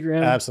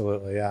Instagram?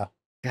 Absolutely. Yeah.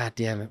 God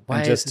damn it.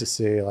 Why to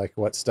see like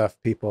what stuff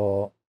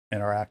people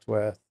interact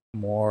with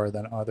more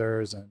than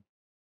others. And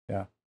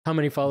yeah. How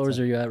many followers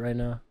are you at right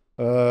now?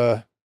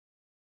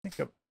 I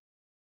think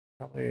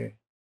probably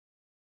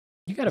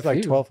you got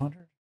like 1,200.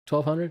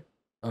 1,200?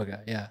 Okay,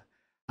 yeah.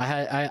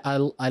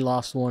 I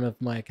lost one of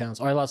my accounts.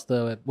 Or I lost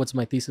the what's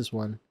my thesis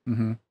one.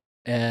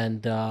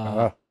 And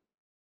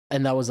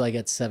and that was like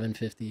at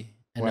 750.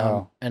 And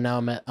Wow.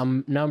 now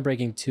I'm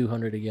breaking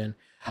 200 again.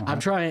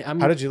 Uh-huh.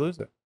 How did you lose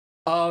it?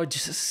 Oh,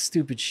 just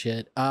stupid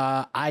shit.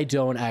 I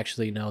don't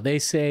actually know. They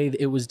say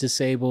it was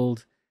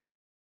disabled.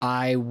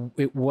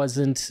 It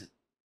wasn't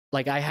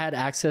like I had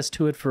access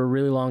to it for a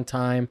really long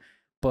time,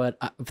 but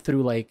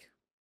through like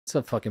it's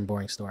a fucking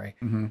boring story.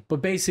 Mm-hmm.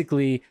 But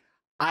basically,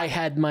 I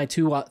had my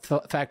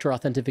two-factor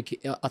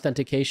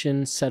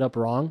authentication set up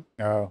wrong.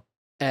 Oh.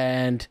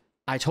 And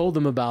I told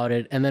them about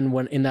it, and then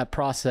when in that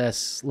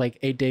process, like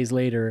 8 days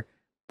later,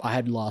 I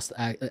had lost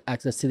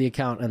access to the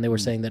account, and they were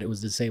saying that it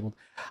was disabled.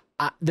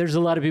 There's a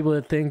lot of people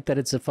that think that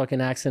it's a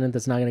fucking accident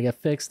that's not going to get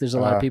fixed. There's a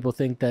lot of people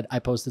think that I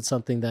posted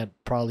something that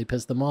probably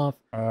pissed them off.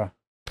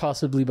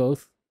 Possibly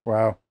both.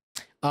 Wow.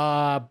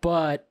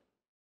 But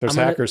there's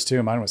hackers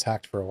too. Mine was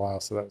hacked for a while,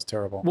 so that was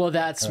terrible. Well,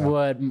 that's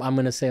what I'm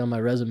going to say on my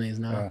resumes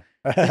now.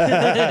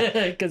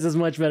 Because it's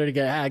much better to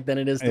get hacked than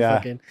it is to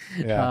fucking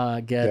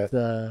get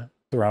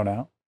thrown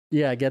out.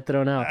 Yeah, get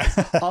thrown out.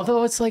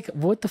 Although it's like,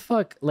 what the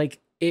fuck? Like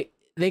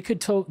they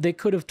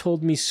could have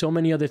told me so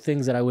many other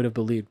things that I would have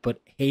believed, but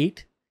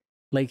hate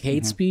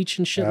speech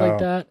and shit like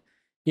that,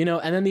 you know.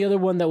 And then the other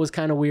one that was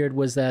kind of weird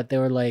was that they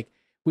were like,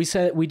 we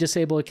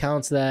disable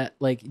accounts that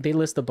like they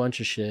list a bunch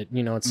of shit,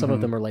 you know, and some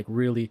of them are like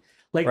really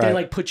like they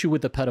like put you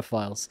with the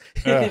pedophiles.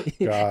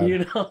 You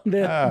know,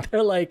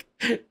 they're like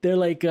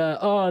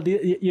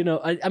you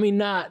know, I mean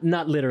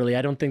not literally.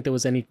 I don't think there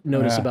was any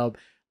notice about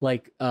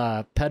like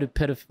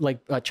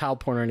child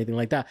porn or anything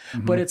like that,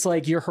 but it's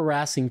like you're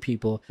harassing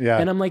people,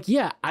 and I'm like,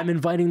 I'm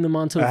inviting them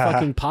onto the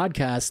fucking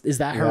podcast. Is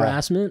that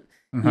harassment?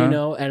 You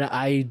know, and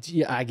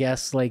I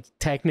guess like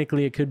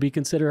technically it could be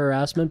considered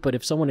harassment, but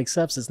if someone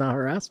accepts, it's not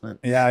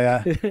harassment.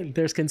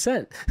 There's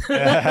consent.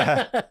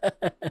 And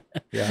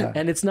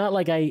it's not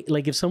like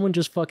if someone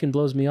just fucking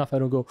blows me off, I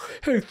don't go,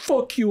 hey,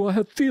 fuck you, I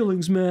have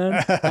feelings,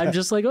 man. I'm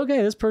just like,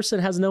 okay, this person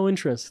has no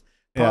interest.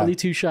 Probably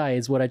too shy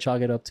is what I chalk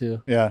it up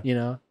to. You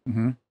know,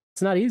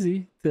 it's not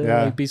easy to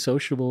like be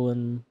sociable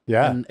and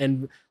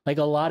like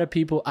a lot of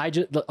people,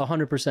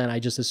 100%, I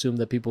just assume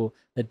that people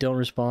that don't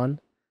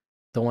respond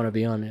don't want to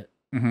be on it.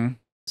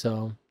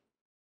 So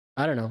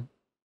I don't know.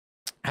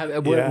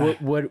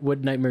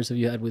 What nightmares have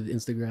you had with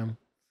Instagram?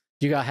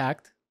 You got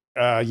hacked?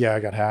 I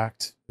got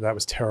hacked. That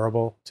was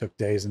terrible. Took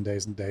days and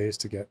days and days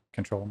to get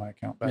control of my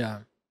account back. Yeah.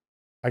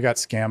 I got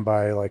scammed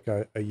by like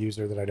a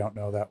user that I don't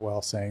know that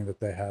well, saying that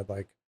they had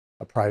like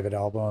a private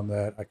album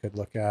that I could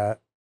look at,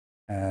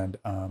 and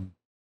I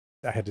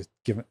had to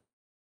give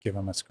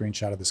them a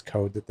screenshot of this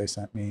code that they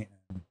sent me,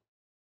 and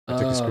I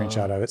took a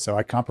screenshot of it. So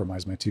I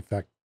compromised my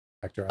two-factor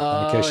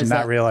authentication,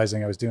 not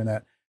realizing I was doing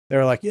that. They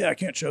were like, I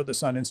can't show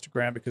this on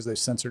Instagram because they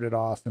censored it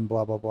off and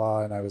blah, blah,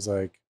 blah. And I was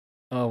like,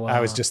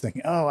 I was just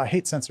thinking, I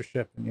hate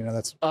censorship. And, you know,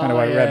 that's kind of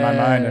what I read my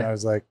mind. And I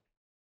was like,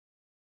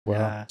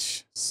 well,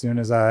 as soon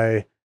as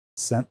I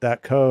sent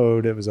that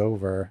code, it was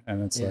over.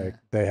 And it's like,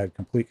 they had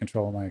complete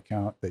control of my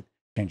account. They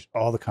changed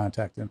all the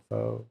contact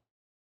info.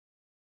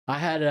 I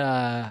had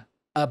a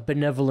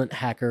benevolent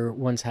hacker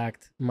once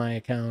hacked my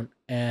account.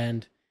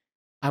 And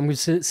I'm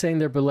saying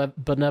they're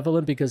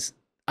benevolent because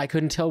I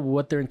couldn't tell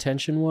what their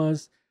intention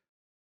was.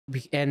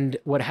 And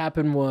what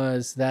happened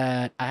was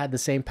that I had the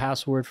same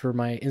password for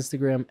my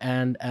Instagram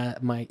and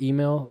my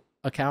email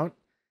account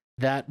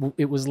that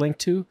it was linked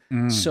to.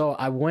 So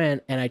I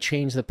went and I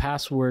changed the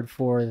password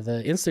for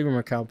the Instagram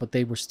account, but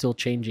they were still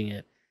changing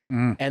it.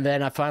 And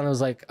then I finally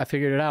was like, I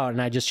figured it out,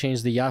 and I just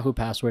changed the Yahoo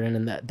password,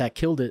 and then that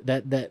killed it.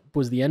 That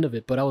was the end of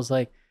it. But I was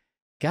like,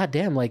 God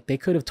damn, like they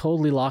could have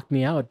totally locked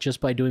me out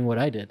just by doing what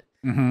I did.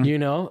 You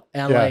know,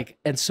 and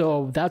and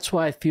so that's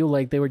why I feel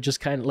like they were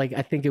just kind of like,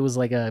 I think it was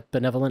like a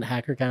benevolent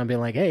hacker kind of being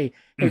like, hey,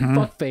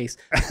 fuck face.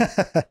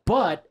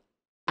 But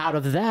out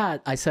of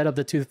that, I set up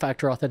the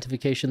two-factor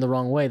authentication the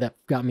wrong way. That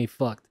got me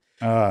fucked.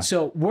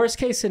 So worst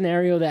case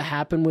scenario that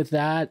happened with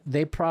that,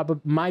 they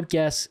probably, my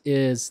guess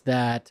is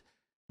that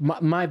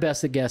my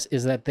best guess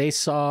is that they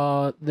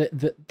saw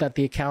that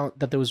the account,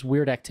 that there was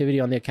weird activity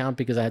on the account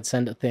because I had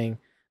sent a thing.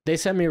 They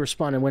sent me a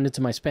response and went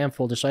into my spam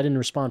folder, so I didn't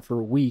respond for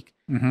a week.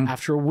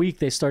 After a week,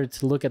 they started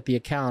to look at the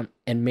account,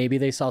 and maybe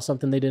they saw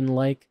something they didn't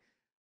like.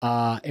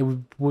 It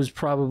was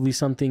probably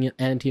something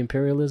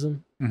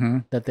anti-imperialism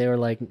that they were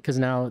like, because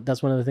now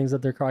that's one of the things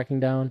that they're cracking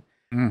down.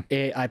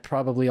 I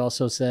probably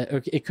also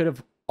said, it could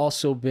have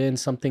also been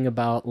something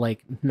about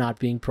like not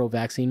being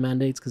pro-vaccine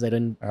mandates, because I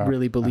didn't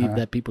really believe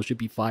that people should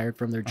be fired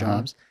from their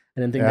jobs.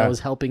 I didn't think that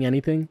was helping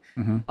anything.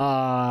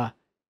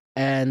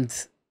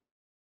 And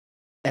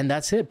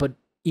that's it. But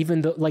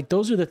even though, like,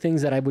 those are the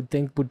things that I would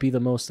think would be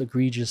the most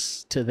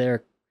egregious to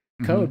their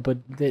code, but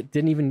they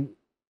didn't even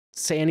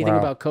say anything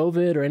about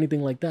COVID or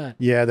anything like that.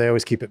 Yeah, they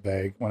always keep it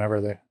vague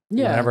whenever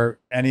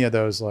any of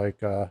those,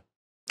 like,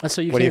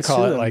 so you what do you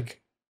call it, them. like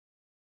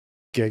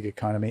gig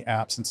economy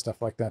apps and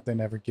stuff like that. They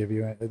never give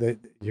you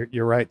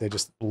you're right. They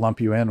just lump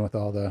you in with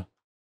all the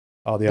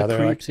other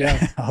creeps,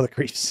 like, all the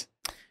creeps.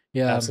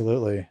 Yeah,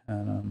 absolutely.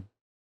 And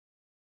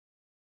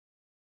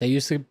they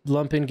used to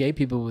lump in gay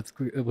people with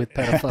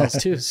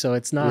pedophiles too, so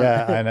it's not.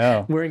 Yeah, I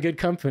know. We're in good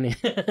company.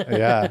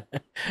 Yeah.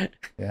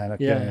 No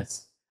kidding.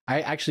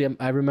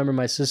 I remember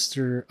my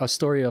sister, a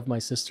story of my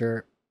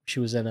sister. She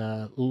was in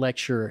a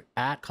lecture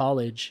at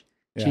college.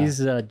 Yeah.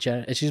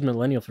 She's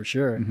millennial for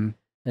sure. Mm-hmm.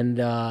 And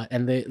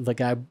the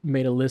guy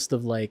made a list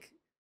of like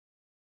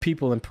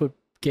people and put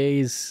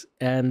gays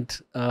and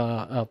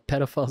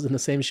pedophiles in the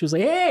same. She was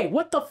like, "Hey,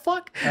 what the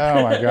fuck?"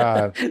 Oh my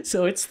God.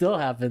 So it still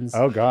happens.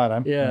 Oh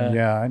God. Yeah.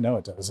 Yeah, I know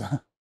it does.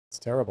 It's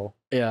terrible.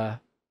 Yeah.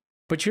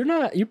 But you're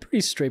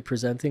pretty straight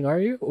presenting, are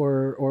you?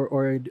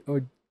 Or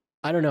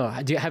I don't know.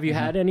 Have you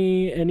had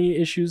any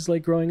issues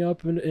like growing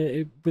up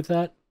with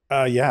that?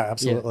 Yeah,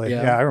 absolutely.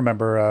 Yeah. Yeah, I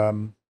remember.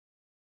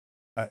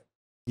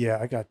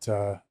 I got.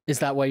 Is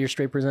that why you're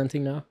straight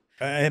presenting now?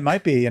 It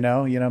might be,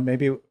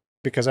 maybe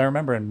because I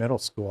remember in middle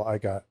school, I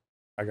got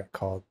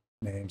called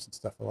names and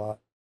stuff a lot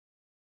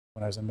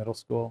when I was in middle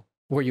school.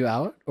 Were you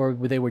out, or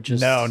they were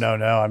just no?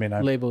 I mean,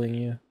 labeling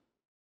you?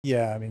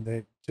 Yeah, I mean,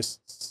 they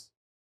just,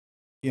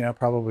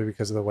 probably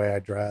because of the way I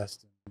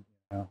dressed.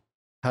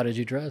 How did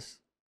you dress?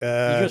 You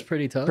dressed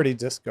pretty tough. Pretty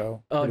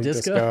disco. Oh, pretty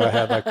disco. I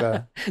had like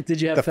the. Did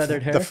you have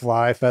feathered hair? The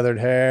fly feathered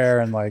hair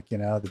and like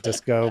the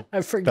disco.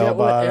 I forget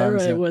what era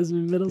it was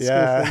in middle school.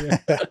 Yeah,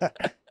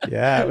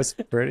 yeah, it was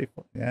pretty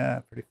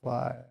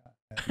fly.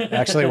 I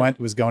actually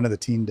was going to the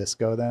teen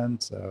disco then,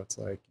 so it's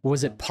like.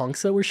 Was it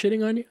punks that were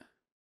shitting on you?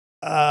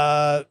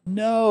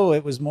 No,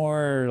 it was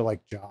more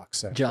like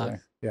jocks. Actually.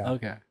 Jocks. Yeah.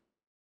 Okay.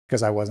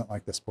 Because I wasn't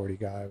like the sporty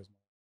guy. I was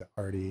the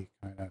arty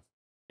kind of.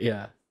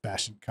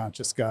 Fashion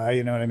conscious guy.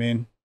 You know what I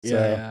mean?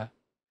 Yeah.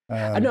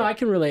 I know I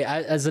can relate.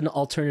 As an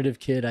alternative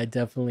kid, I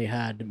definitely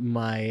had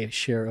my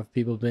share of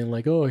people being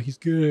like, "Oh, he's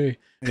gay."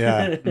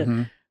 Yeah.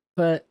 Mm-hmm.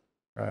 But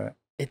right.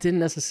 It didn't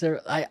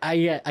necessarily.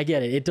 I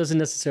get it. It doesn't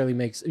necessarily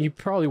make. You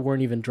probably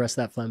weren't even dressed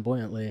that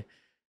flamboyantly.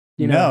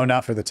 No,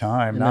 not for the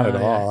time. Not at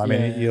all. Yeah, I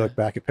mean, you look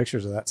back at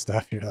pictures of that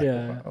stuff, you're like,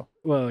 Whoa.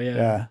 Well, yeah.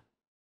 Yeah.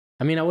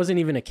 I mean, I wasn't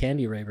even a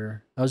candy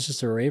raver. I was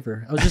just a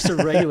raver. I was just a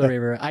regular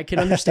raver. I can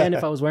understand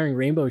if I was wearing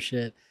rainbow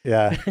shit.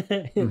 Yeah.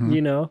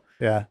 Mm-hmm.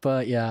 Yeah.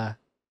 But yeah,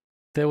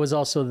 there was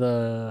also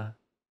the.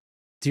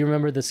 Do you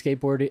remember the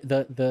skateboard,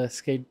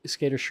 the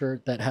skater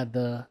shirt that had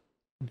the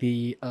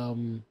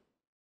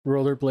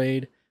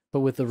rollerblade, but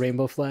with the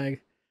rainbow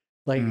flag?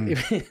 Like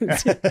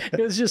it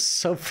was just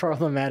so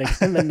problematic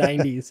in the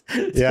 90s.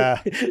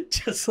 Yeah.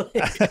 Just like.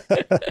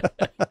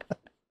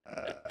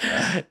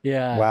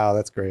 Yeah. Wow,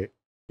 that's great.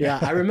 Yeah,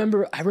 I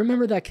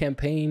remember that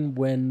campaign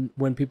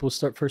when people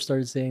first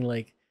started saying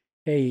like,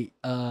 "Hey,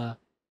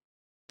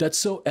 that's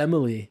so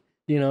Emily,"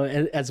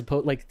 as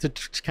opposed like to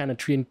kind of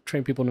train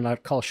people to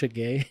not call shit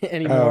gay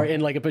anymore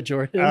in like a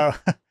pejorative.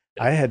 Oh,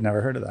 I had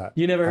never heard of that.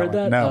 You never heard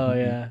that? No. Oh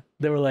yeah,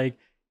 they were like,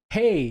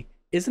 "Hey,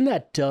 isn't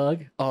that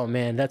Doug? Oh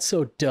man, that's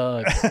so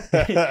Doug."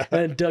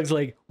 And Doug's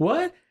like,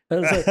 "What?"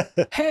 And I was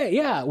like, "Hey,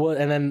 yeah." Well,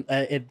 and then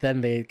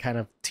then they kind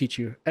of teach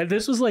you. And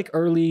this was like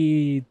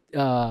early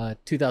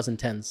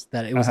 2010s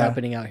that it was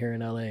happening out here in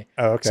LA.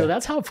 Oh, okay. So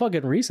that's how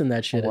fucking recent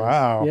that shit is.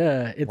 Wow.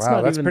 Yeah, it's wow,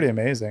 not that's even pretty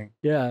amazing.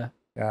 Yeah.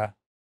 Yeah.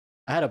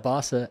 I had a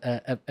boss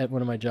at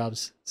one of my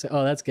jobs say,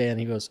 "Oh, that's gay," and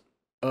he goes,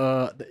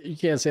 you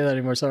can't say that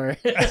anymore. Sorry."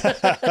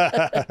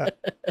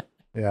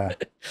 Yeah.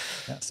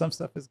 Some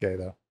stuff is gay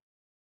though.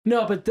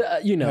 No, but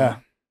Yeah.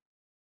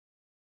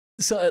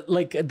 So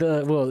like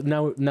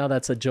now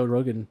that's a Joe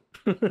Rogan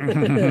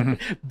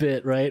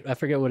bit, right? I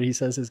forget what he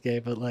says is gay,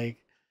 but like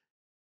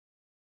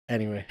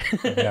anyway.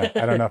 Yeah,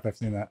 I don't know if I've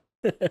seen that.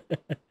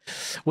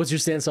 What's your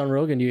stance on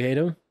Rogan? Do you hate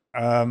him?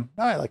 No,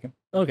 I like him.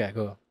 Okay,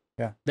 cool.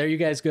 Yeah. There you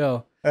guys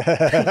go.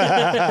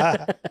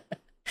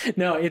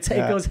 No, it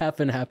goes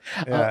half and half.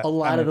 Yeah, a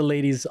lot of the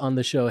ladies on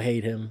the show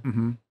hate him.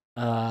 Mm-hmm.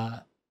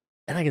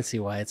 And I can see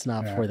why. It's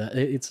not for that.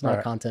 It's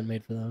not content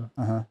made for them.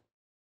 Uh-huh.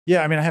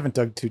 Yeah, I mean, I haven't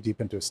dug too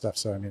deep into his stuff,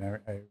 so I mean,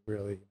 I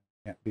really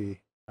can't be.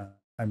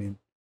 I mean,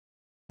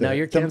 now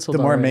you're canceled.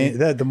 The more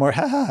the more.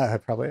 I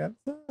probably am.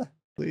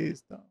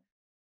 Please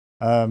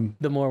don't.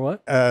 The more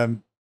what? I've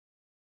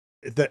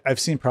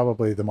seen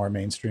probably the more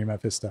mainstream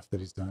of his stuff that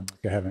he's done.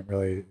 Like I haven't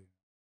really.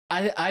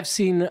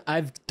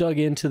 I've dug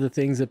into the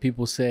things that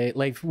people say.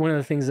 Like one of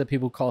the things that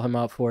people call him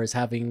out for is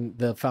having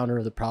the founder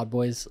of the Proud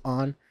Boys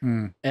on,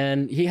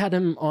 and he had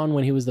him on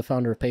when he was the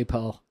founder of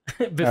PayPal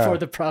before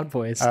the Proud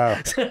Boys.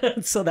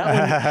 So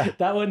that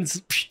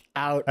one's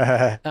out.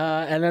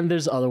 And then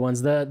there's other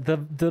ones.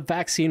 The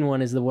vaccine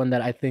one is the one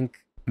that I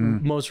think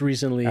most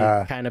recently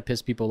kind of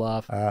pissed people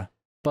off.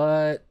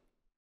 But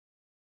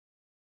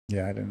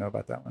yeah, I didn't know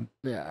about that one.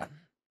 Yeah,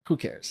 who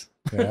cares?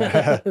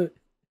 Yeah.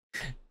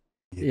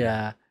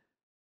 Yeah.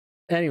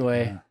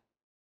 Anyway,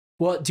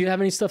 well, do you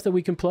have any stuff that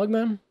we can plug,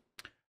 man?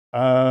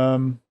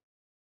 Well,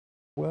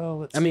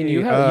 let's I mean, see.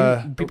 you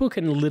have people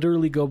can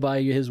literally go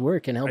by his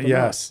work and help him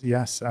out.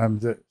 Yes. I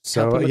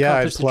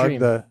plug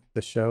the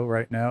show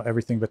right now.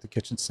 Everything but the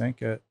kitchen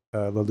sink at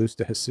La Luz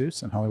de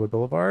Jesus on Hollywood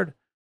Boulevard.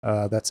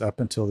 That's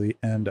up until the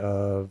end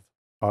of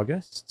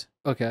August.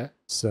 Okay.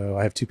 So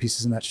I have 2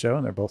 pieces in that show,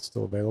 and they're both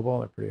still available.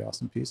 They're pretty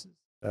awesome pieces.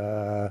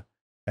 And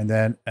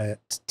then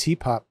at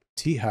T-Pop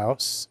Tea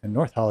House in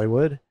North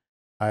Hollywood,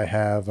 I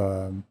have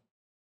a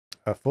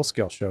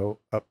full-scale show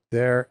up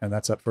there, and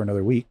that's up for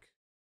another week.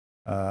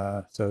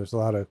 So there's a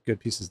lot of good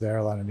pieces there,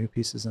 a lot of new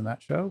pieces in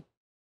that show.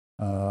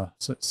 So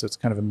it's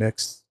kind of a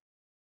mix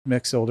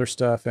older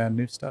stuff and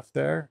new stuff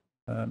there.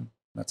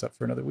 That's up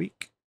for another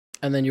week.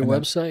 And then your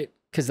website,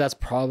 because that's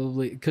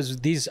probably because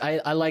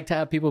I like to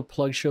have people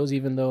plug shows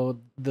even though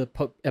the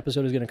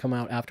episode is going to come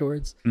out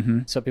afterwards,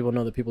 so people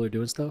know that people are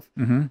doing stuff.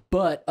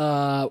 But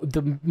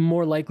the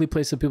more likely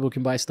place that people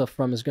can buy stuff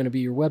from is going to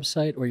be your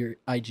website or your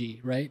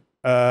IG, right?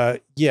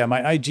 Yeah,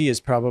 my IG is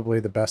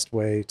probably the best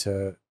way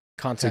to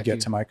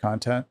get to my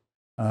content,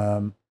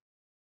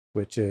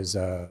 which is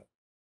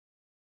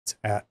it's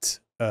at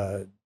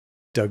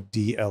Doug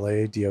D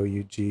LA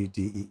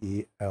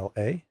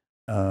DOUGDEELA.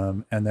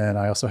 And then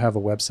I also have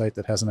a website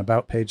that has an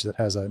about page that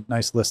has a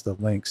nice list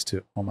of links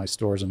to all my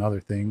stores and other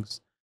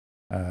things,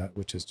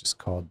 which is just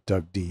called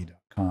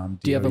DougD.com.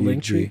 Do you have a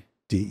link tree?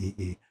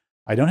 DEE.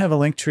 I don't have a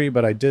link tree,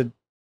 but I did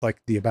like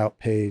the about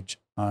page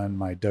on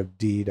my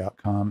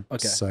DougD.com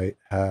site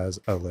has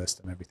a list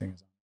and everything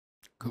is on.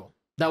 Cool.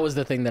 That was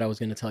the thing that I was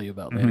going to tell you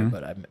about later,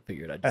 but I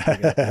figured I'd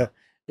figure it out.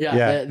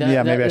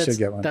 Maybe I should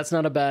get one. That's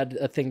not a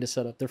bad thing to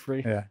set up. They're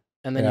free. Yeah.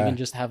 And then you can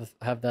just have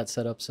that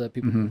set up so that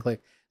people can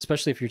click,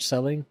 especially if you're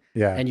selling.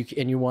 Yeah.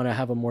 And you want to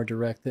have a more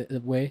direct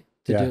way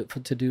to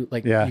do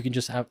you can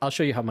just have. I'll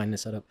show you how mine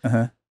is set up.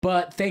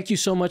 But thank you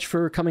so much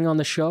for coming on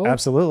the show.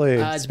 Absolutely,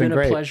 it's been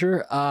a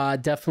pleasure.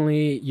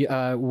 Definitely,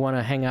 want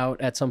to hang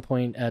out at some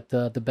point at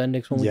the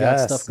Bendix when we got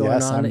stuff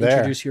going on.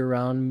 Introduce you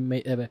around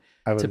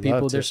to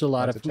people. There's a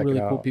lot of really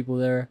cool people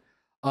there.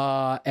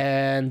 Check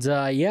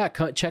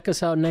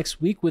us out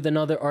next week with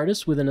another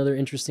artist with another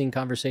interesting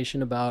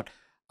conversation about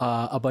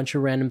a bunch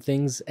of random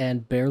things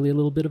and barely a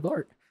little bit of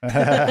art.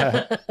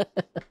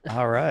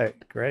 All right,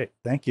 great.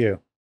 Thank you.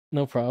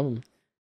 No problem.